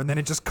Diggler, and then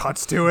it just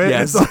cuts to it.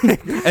 Yes. It's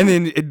like, And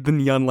then the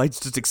neon lights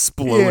just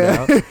explode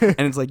Yeah. out.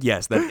 And it's like,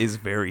 yes, that is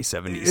very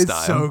 70s it's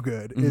style. so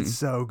good. It's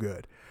so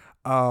good.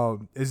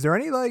 Is there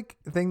any like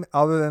thing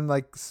other than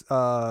like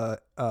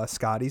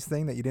Scotty's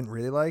thing that you didn't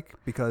really like?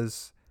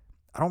 Because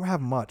I don't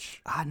have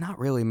much. Not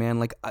really, man.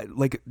 Like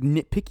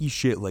nitpicky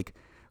shit. Like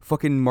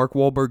fucking Mark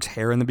Wahlberg's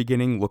hair in the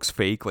beginning looks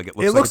fake. Like it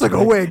looks like it's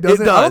a wig,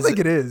 doesn't it? Does. I don't think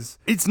it is.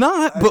 It's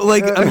not. But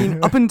like, I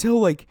mean, up until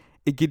like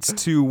it gets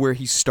to where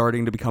he's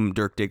starting to become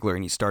Dirk Diggler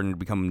and he's starting to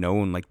become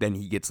known. Like then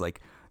he gets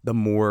like the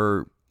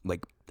more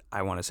like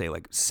I want to say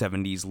like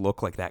 70s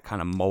look, like that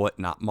kind of mullet,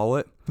 not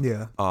mullet.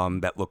 Yeah.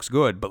 That looks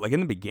good. But like in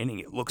the beginning,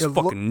 it looks It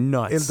fucking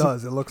nuts. It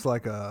does. It looks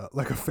like a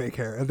fake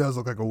hair. It does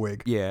look like a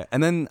wig. Yeah,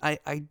 and then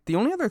I the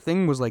only other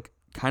thing was like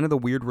kind of the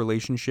weird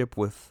relationship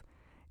with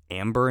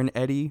Amber and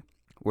Eddie,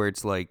 where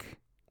it's like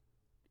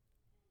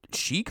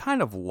she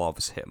kind of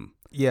loves him.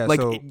 Yeah,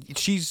 like so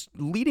she's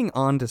leading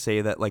on to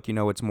say that like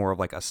it's more of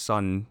like a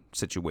son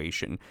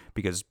situation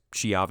because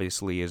she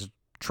obviously is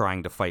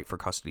trying to fight for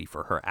custody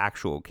for her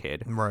actual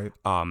kid. right.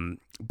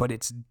 But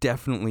it's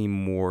definitely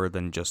more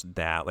than just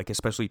that. Like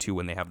especially too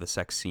when they have the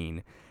sex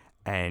scene,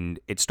 and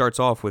it starts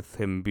off with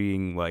him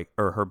being like,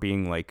 or her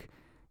being like,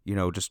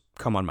 just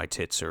come on my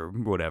tits or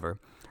whatever.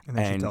 And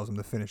then she tells him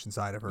to finish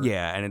inside of her.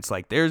 Yeah, and it's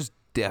like there's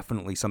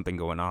definitely something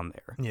going on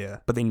there. Yeah.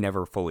 But they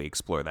never fully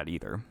explore that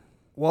either.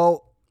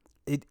 Well,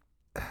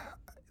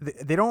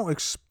 they don't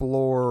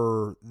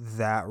explore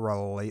that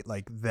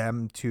like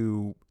them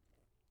to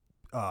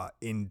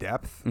in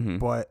depth,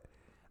 but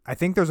I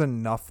think there's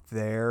enough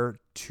there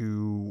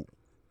to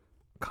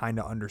kind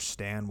of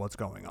understand what's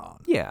going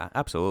on. Yeah,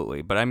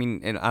 absolutely. But I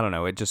mean, and I don't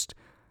know,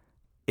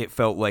 it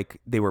felt like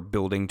they were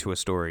building to a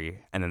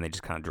story and then they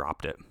just kind of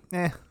dropped it.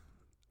 I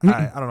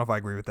don't know if I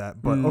agree with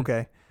that, but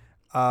okay.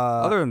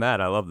 Other than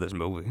that, I love this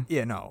movie.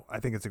 Yeah, no, I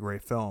think it's a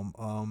great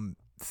film.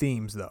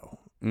 Themes though,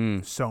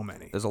 so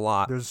many. There's a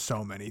lot. There's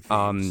so many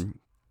themes.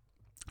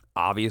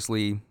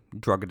 Obviously,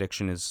 drug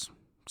addiction is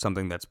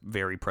something that's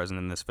very present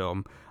in this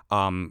film.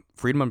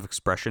 Freedom of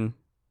expression,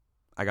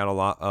 I got a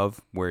lot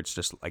of, where it's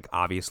just like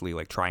obviously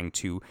like trying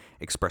to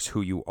express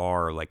who you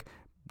are, like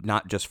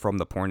not just from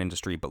the porn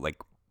industry, but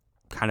like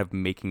kind of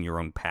making your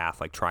own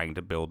path, like trying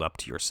to build up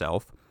to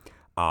yourself.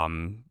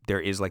 There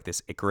is like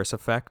this Icarus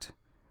effect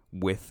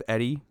with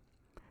Eddie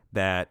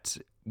that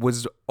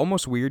was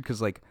almost weird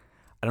because like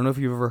I don't know if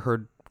you've ever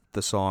heard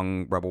the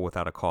song Rebel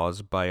Without a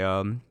Cause by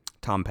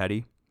Tom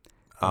Petty.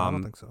 I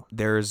don't think so.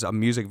 There's a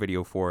music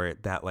video for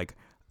it that like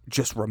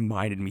just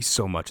reminded me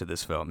so much of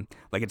this film.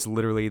 Like it's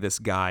literally this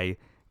guy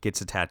gets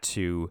a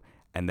tattoo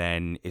and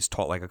then is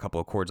taught like a couple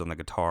of chords on the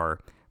guitar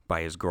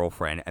by his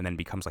girlfriend and then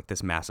becomes like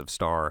this massive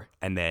star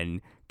and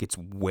then gets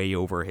way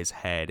over his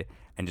head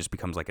and just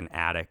becomes like an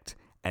addict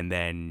and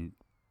then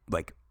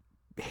like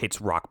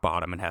hits rock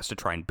bottom and has to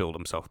try and build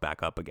himself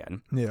back up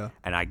again. Yeah.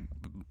 And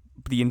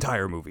the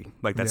entire movie,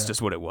 like that's just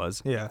what it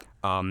was. Yeah.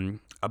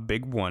 A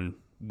big one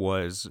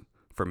was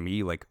for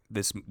me, like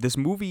this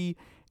movie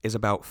is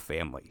about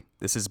family.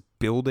 This is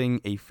building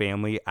a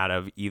family out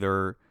of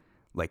either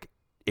like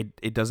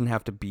it doesn't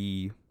have to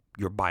be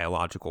your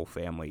biological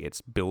family.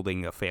 It's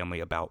building a family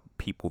about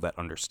people that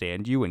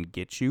understand you and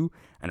get you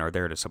and are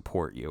there to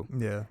support you.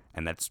 Yeah.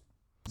 And that's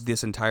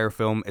this entire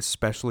film,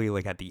 especially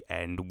like at the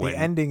end when the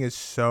ending is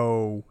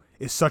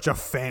such a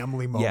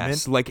family moment.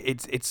 Yes, like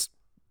it's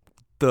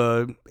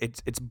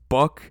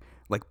Buck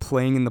like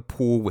playing in the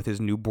pool with his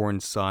newborn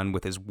son,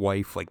 with his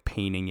wife like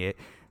painting it.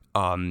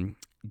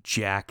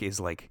 Jack is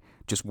like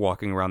just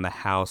walking around the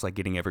house, like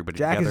getting everybody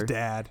together. Jack is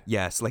dad.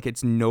 Yes, like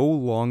it's no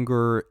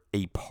longer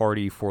a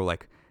party for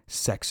like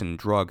sex and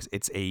drugs.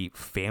 It's a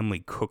family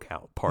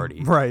cookout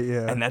party. Right,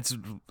 yeah. And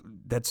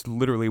that's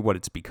literally what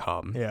it's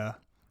become. Yeah.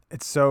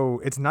 It's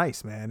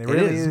nice, man. It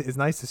really is. It's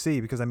nice to see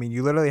because I mean,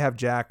 you literally have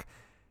Jack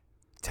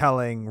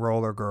telling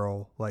Roller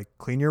Girl, like,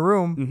 clean your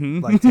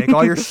room, like, take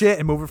all your shit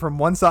and move it from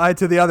one side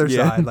to the other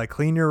side, like,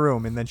 clean your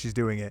room. And then she's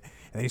doing it.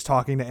 And then he's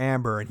talking to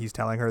Amber, and he's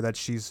telling her that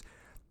she's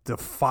the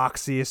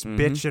foxiest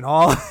bitch in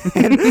all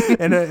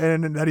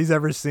and that he's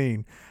ever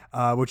seen,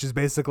 which is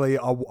basically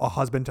a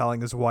husband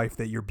telling his wife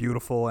that you're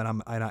beautiful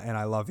and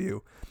I love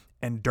you.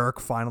 And Dirk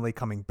finally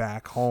coming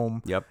back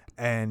home,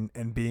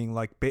 and being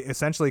like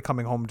essentially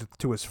coming home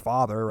to his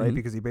father, right?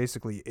 Because he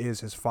basically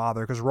is his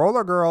father. Because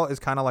Roller Girl is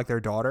kind of like their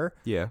daughter,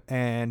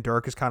 and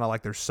Dirk is kind of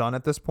like their son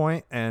at this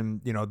point,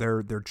 and you know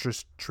they're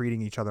just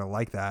treating each other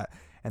like that.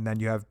 And then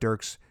you have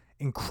Dirk's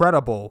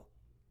incredible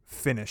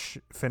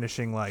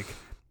finishing like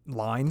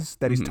lines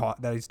that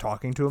he's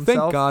talking to himself.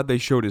 Thank God they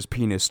showed his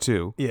penis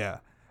too. Yeah,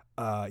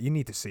 you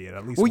need to see it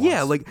at least. Well, once.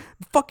 yeah, like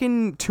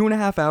fucking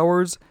 2.5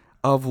 hours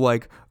of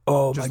like,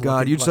 oh Just my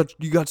God, you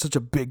got such a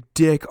big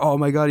dick. Oh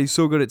my God, he's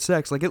so good at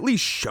sex. Like, at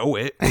least show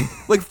it.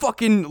 Like,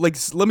 fucking, like,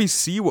 let me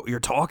see what you're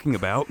talking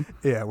about.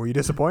 Yeah, were you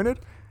disappointed?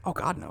 Oh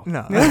God, no.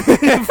 No.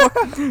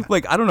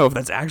 Like, I don't know if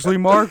that's actually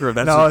Mark or if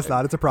that's no, it's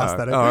not. It's a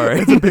prosthetic. All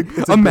right.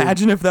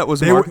 Imagine if that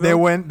was they Mark. They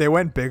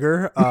went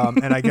bigger,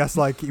 and I guess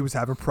like he was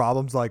having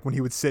problems, like when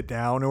he would sit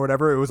down or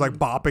whatever, it was like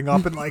bopping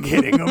up and like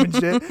hitting him and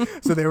shit.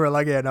 So they were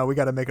like, yeah, no, we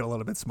got to make it a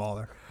little bit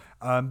smaller.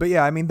 But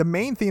yeah, I mean, the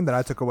main theme that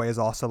I took away is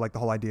also like the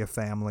whole idea of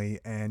family,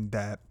 and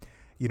that,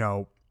 you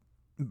know,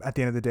 at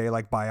the end of the day,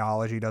 like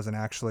biology doesn't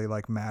actually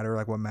like matter.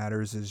 Like what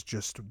matters is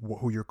just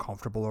who you're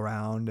comfortable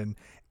around,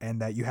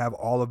 and that you have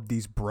all of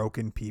these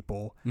broken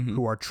people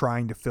who are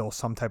trying to fill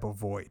some type of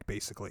void,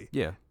 basically.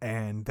 Yeah.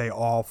 And they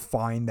all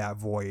find that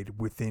void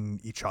within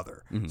each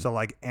other. So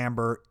like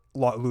Amber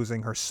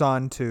losing her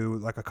son to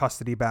like a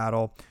custody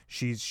battle,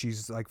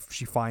 she's like,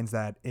 she finds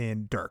that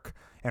in Dirk.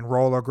 And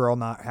Roller Girl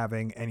not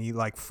having any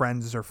like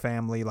friends or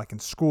family like in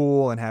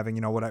school and having,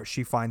 you know, whatever,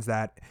 she finds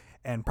that.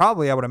 And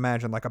probably I would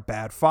imagine like a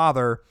bad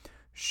father,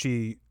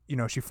 she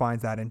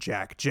finds that in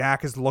Jack.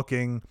 Jack is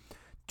looking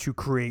to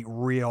create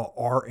real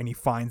art, and he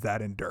finds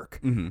that in Dirk.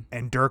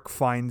 And Dirk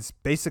finds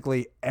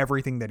basically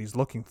everything that he's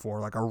looking for,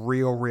 like a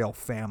real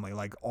family.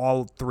 Like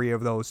all three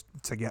of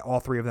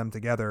them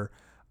together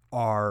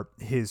are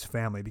his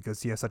family,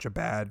 because he has such a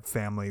bad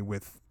family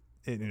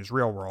in his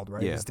real world,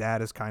 right? Yeah. His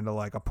dad is kind of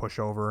like a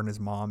pushover, and his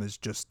mom is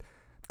just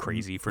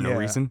crazy for no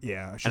reason.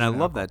 Yeah. And I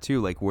love that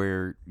too, like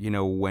where, you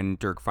know, when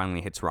Dirk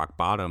finally hits rock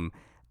bottom,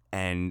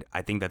 and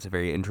I think that's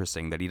very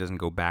interesting that he doesn't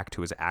go back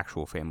to his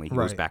actual family. He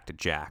goes back to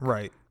Jack.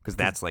 Right. Because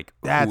that's like...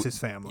 That's his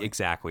family.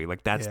 Exactly.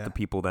 Like that's the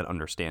people that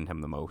understand him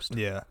the most.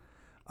 Yeah.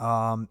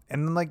 And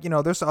then like, you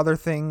know, there's other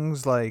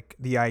things like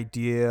the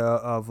idea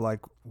of like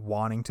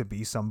wanting to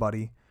be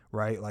somebody,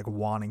 right? Like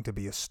wanting to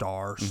be a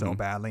star so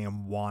badly,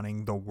 and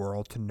wanting the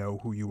world to know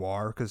who you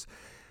are. Because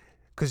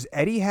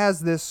Eddie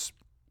has this,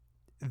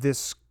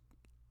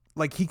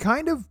 like he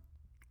kind of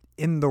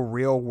in the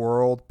real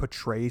world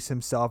portrays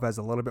himself as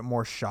a little bit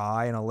more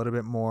shy and a little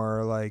bit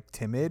more like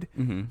timid.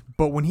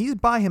 But when he's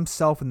by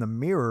himself in the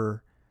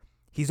mirror,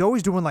 he's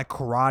always doing like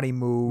karate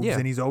moves,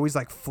 and he's always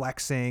like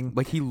flexing.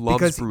 Like he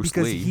loves Bruce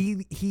Lee.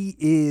 Because he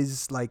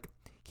is like,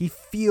 he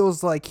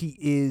feels like he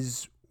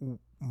is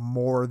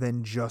more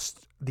than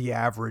just the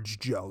average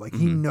Joe. Like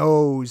he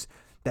knows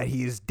that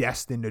he is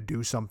destined to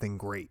do something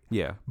great.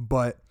 Yeah.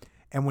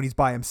 And when he's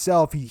by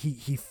himself,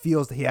 he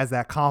feels that he has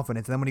that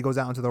confidence. And then when he goes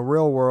out into the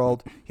real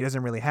world, he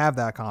doesn't really have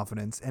that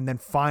confidence. And then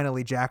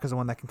finally, Jack is the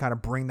one that can kind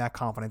of bring that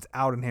confidence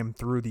out in him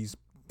through these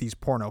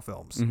porno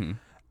films.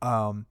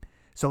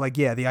 So like,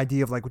 yeah, the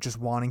idea of like just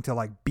wanting to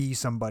like be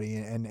somebody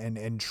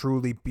and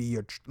truly be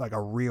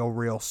a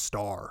real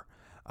star.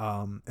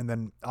 And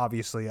then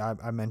obviously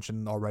I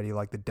mentioned already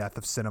like the death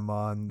of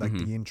cinema and like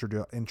the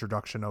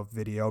introduction of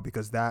video,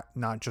 because that,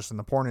 not just in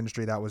the porn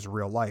industry, that was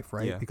real life,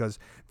 right? Yeah. Because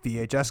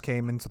VHS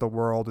came into the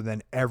world, and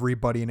then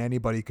everybody and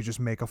anybody could just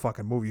make a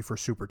fucking movie for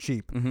super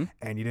cheap,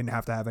 and you didn't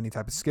have to have any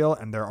type of skill.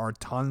 And there are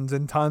tons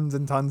and tons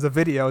and tons of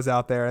videos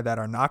out there that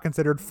are not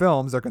considered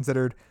films; they're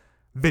considered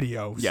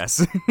videos.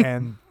 Yes.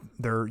 And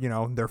they're, you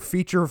know, they're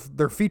feature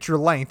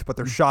length, but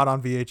they're shot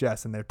on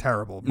VHS, and they're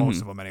terrible, most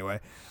of them anyway.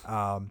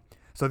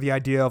 So the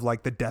idea of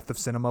like the death of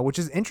cinema, which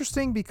is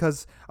interesting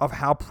because of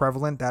how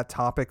prevalent that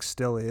topic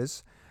still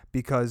is,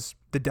 because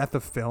the death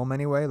of film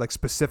anyway, like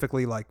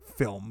specifically like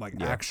film, like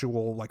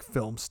actual like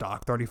film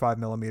stock, 35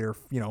 millimeter,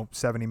 you know,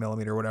 70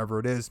 millimeter, whatever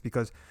it is,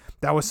 because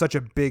that was such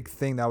a big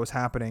thing that was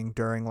happening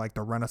during like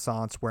the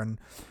Renaissance when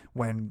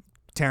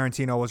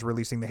Tarantino was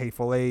releasing The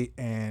Hateful Eight,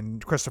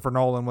 and Christopher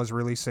Nolan was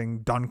releasing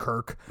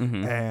Dunkirk,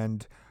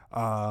 and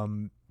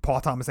Paul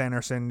Thomas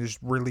Anderson is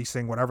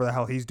releasing whatever the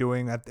hell he's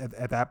doing at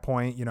that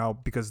point, you know,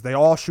 because they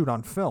all shoot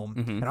on film.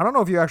 And I don't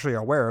know if you actually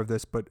are aware of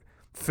this, but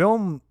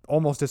film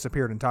almost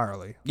disappeared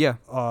entirely. Yeah.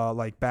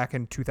 Like back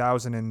in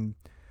 2000 and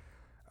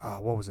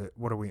what was it?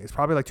 It's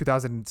probably like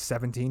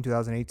 2017,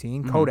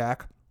 2018.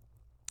 Kodak,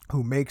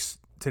 who makes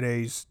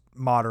today's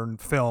modern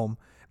film,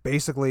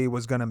 basically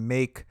was going to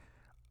make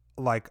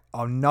like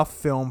enough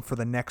film for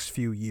the next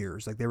few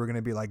years. Like they were going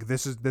to be like,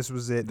 this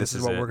was it. This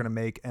is what we're going to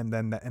make. And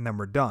then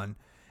we're done.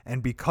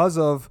 And because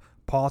of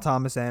Paul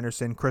Thomas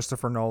Anderson,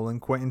 Christopher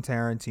Nolan, Quentin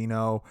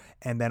Tarantino,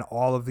 and then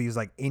all of these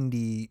like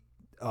indie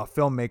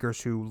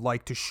filmmakers who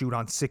like to shoot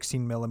on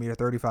 16 millimeter,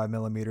 35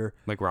 millimeter,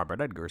 like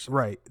Robert Eggers.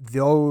 Right.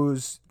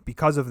 Those,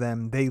 because of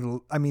them, they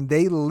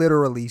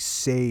literally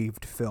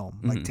saved film.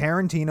 Like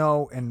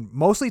Tarantino, and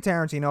mostly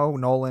Tarantino,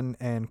 Nolan,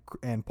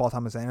 and Paul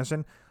Thomas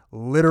Anderson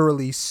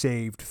literally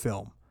saved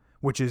film,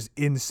 which is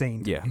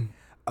insane to me.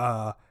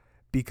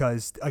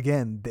 Because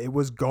again, it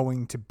was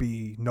going to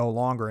be no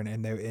longer,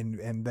 and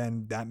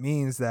then that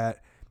means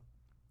that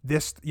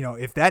this,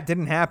 if that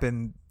didn't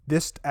happen,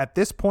 at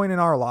this point in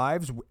our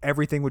lives,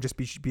 everything would just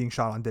be being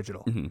shot on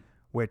digital,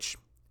 which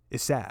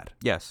is sad.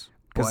 Yes,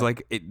 because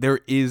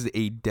there is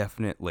a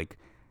definite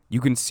you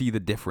can see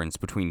the difference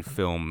between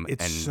film and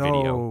video. It's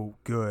so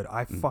good.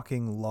 I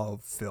fucking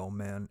love film,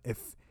 man.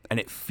 And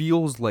it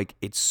feels like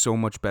it's so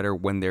much better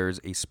when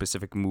there's a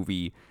specific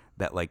movie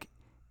that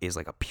is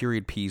a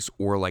period piece,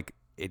 or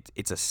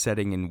it's a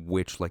setting in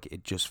which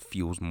it just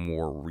feels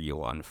more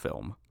real on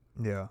film.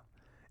 Yeah,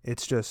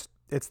 it's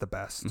the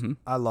best.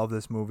 I love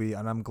this movie,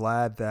 and I'm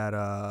glad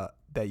that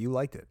you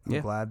liked it.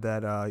 I'm glad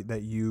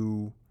that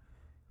you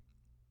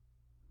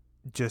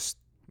just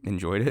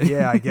enjoyed it.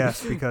 Yeah, I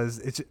guess,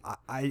 because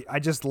I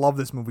just love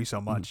this movie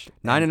so much.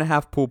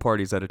 9.5 pool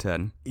parties out of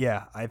 10.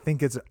 Yeah, I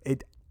think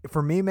it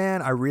for me,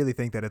 man. I really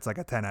think that it's a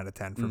 10 out of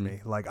 10 for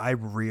me. I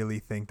really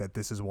think that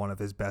this is one of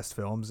his best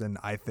films, and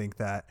I think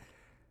that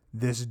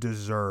this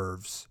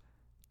deserves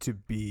to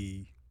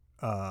be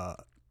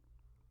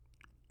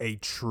a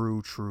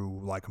true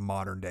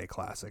modern day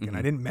classic. And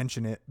I didn't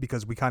mention it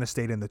because we kind of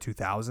stayed in the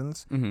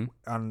 2000s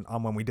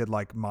on when we did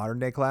modern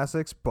day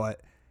classics,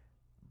 but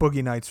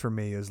Boogie Nights for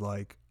me is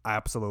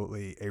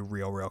absolutely a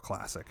real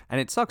classic.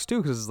 And it sucks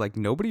too, because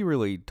nobody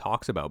really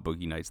talks about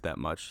Boogie Nights that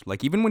much.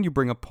 Even when you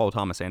bring up Paul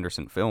Thomas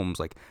Anderson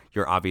films,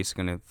 you're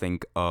obviously going to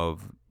think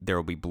of There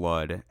Will Be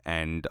Blood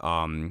and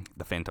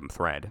The Phantom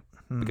Thread,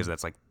 because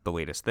that's the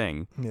latest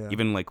thing. Yeah.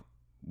 Even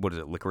what is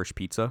it, Licorice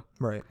Pizza?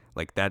 Right.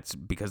 That's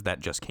because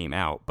that just came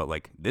out, but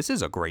this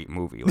is a great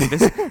movie.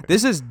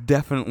 This is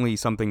definitely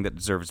something that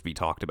deserves to be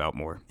talked about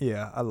more.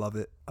 Yeah, I love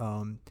it.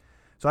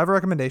 So I have a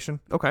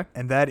recommendation. Okay.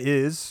 And that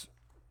is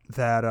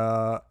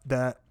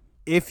that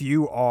if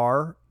you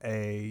are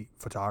a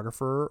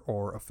photographer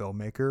or a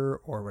filmmaker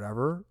or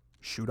whatever,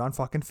 shoot on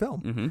fucking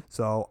film.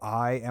 So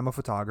I am a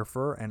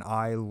photographer, and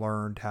I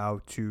learned how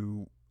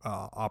to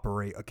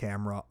operate a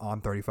camera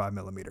on 35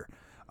 millimeter.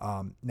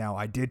 Now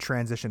I did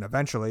transition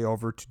eventually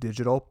over to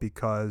digital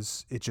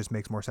because it just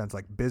makes more sense,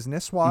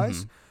 business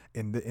wise,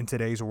 in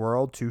today's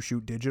world, to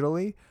shoot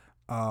digitally.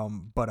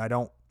 But I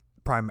don't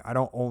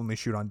only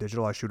shoot on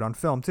digital. I shoot on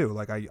film too.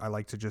 I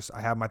like to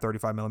I have my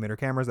 35 millimeter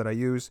cameras that I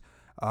use.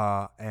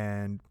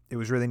 And it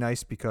was really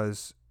nice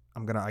because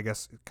I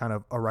guess kind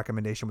of a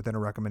recommendation within a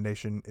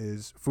recommendation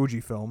is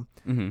Fujifilm.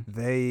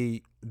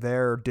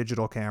 Their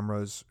digital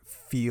cameras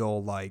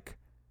feel like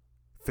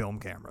film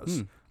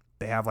cameras.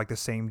 They have the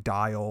same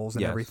dials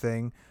and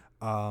everything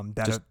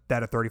that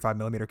a 35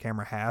 millimeter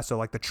camera has.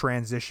 So the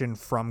transition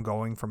from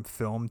going from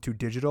film to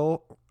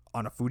digital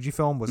on a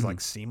Fujifilm was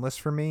seamless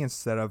for me,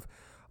 instead of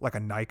a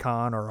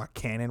Nikon or a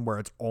Canon where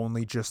it's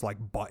only just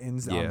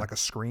buttons on a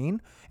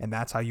screen, and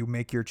that's how you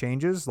make your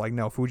changes.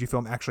 No,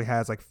 Fujifilm actually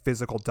has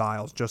physical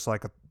dials, just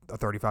like a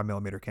 35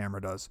 millimeter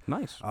camera does.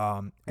 Nice.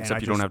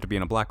 Except you don't have to be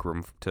in a black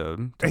room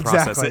to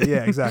process it.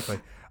 Yeah, exactly.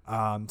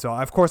 So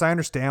of course I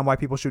understand why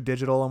people shoot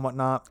digital and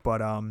whatnot,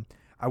 but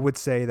I would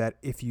say that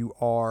if you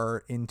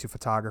are into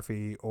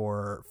photography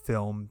or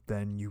film,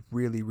 then you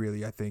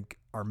really, I think,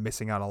 are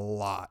missing out a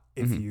lot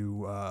if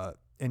you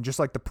and just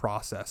the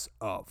process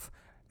of.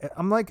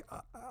 I like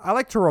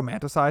to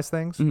romanticize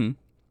things.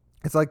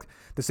 It's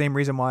the same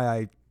reason why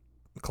I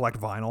collect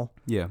vinyl.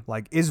 Yeah.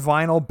 Is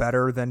vinyl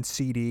better than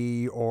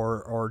CD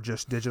or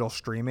just digital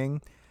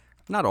streaming?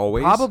 Not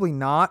always. Probably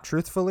not,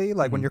 truthfully.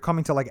 When you're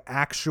coming to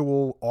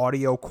actual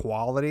audio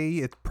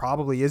quality, it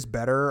probably is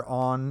better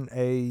on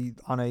a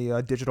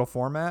digital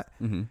format.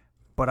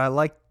 But I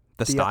like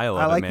the style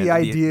of it, I like man. the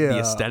idea. The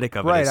aesthetic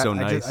of it is so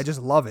nice. I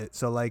just love it.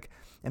 So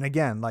and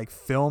again,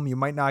 film, you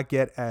might not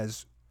get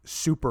as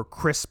super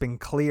crisp and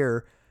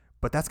clear,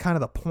 but that's kind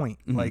of the point.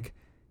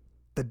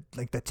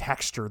 The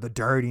texture, the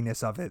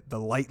dirtiness of it, the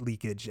light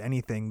leakage,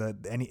 anything,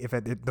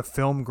 the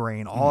film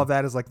grain, all of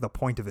that is the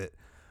point of it.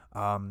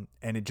 And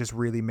it just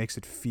really makes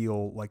it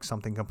feel like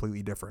something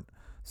completely different.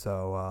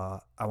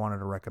 So I wanted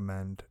to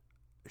recommend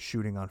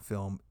shooting on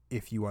film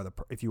if you are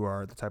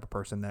the type of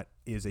person that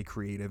is a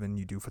creative and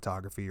you do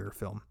photography or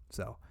film.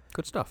 So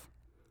good stuff.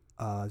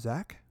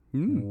 Zach,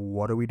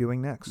 what are we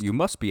doing next? You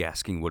must be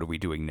asking, what are we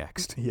doing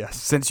next? Yes.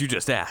 Since you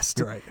just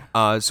asked.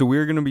 Right. So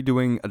we're going to be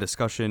doing a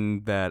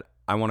discussion that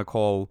I want to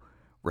call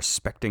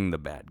Respecting the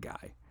Bad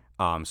Guy.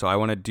 So I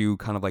want to do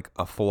kind of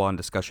a full-on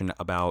discussion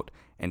about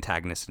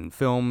antagonists in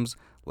films,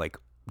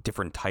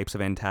 different types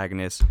of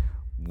antagonists,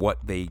 what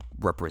they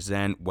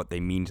represent, what they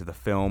mean to the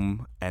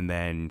film, and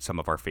then some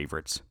of our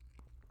favorites.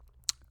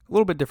 A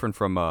little bit different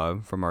from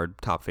our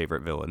top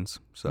favorite villains.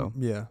 So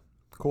yeah,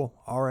 cool.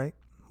 All right.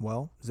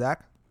 Well,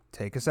 Zach,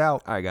 Take us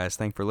out. All right, guys.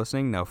 Thanks for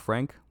listening. Now,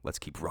 Frank, let's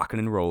keep rocking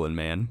and rolling,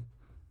 man.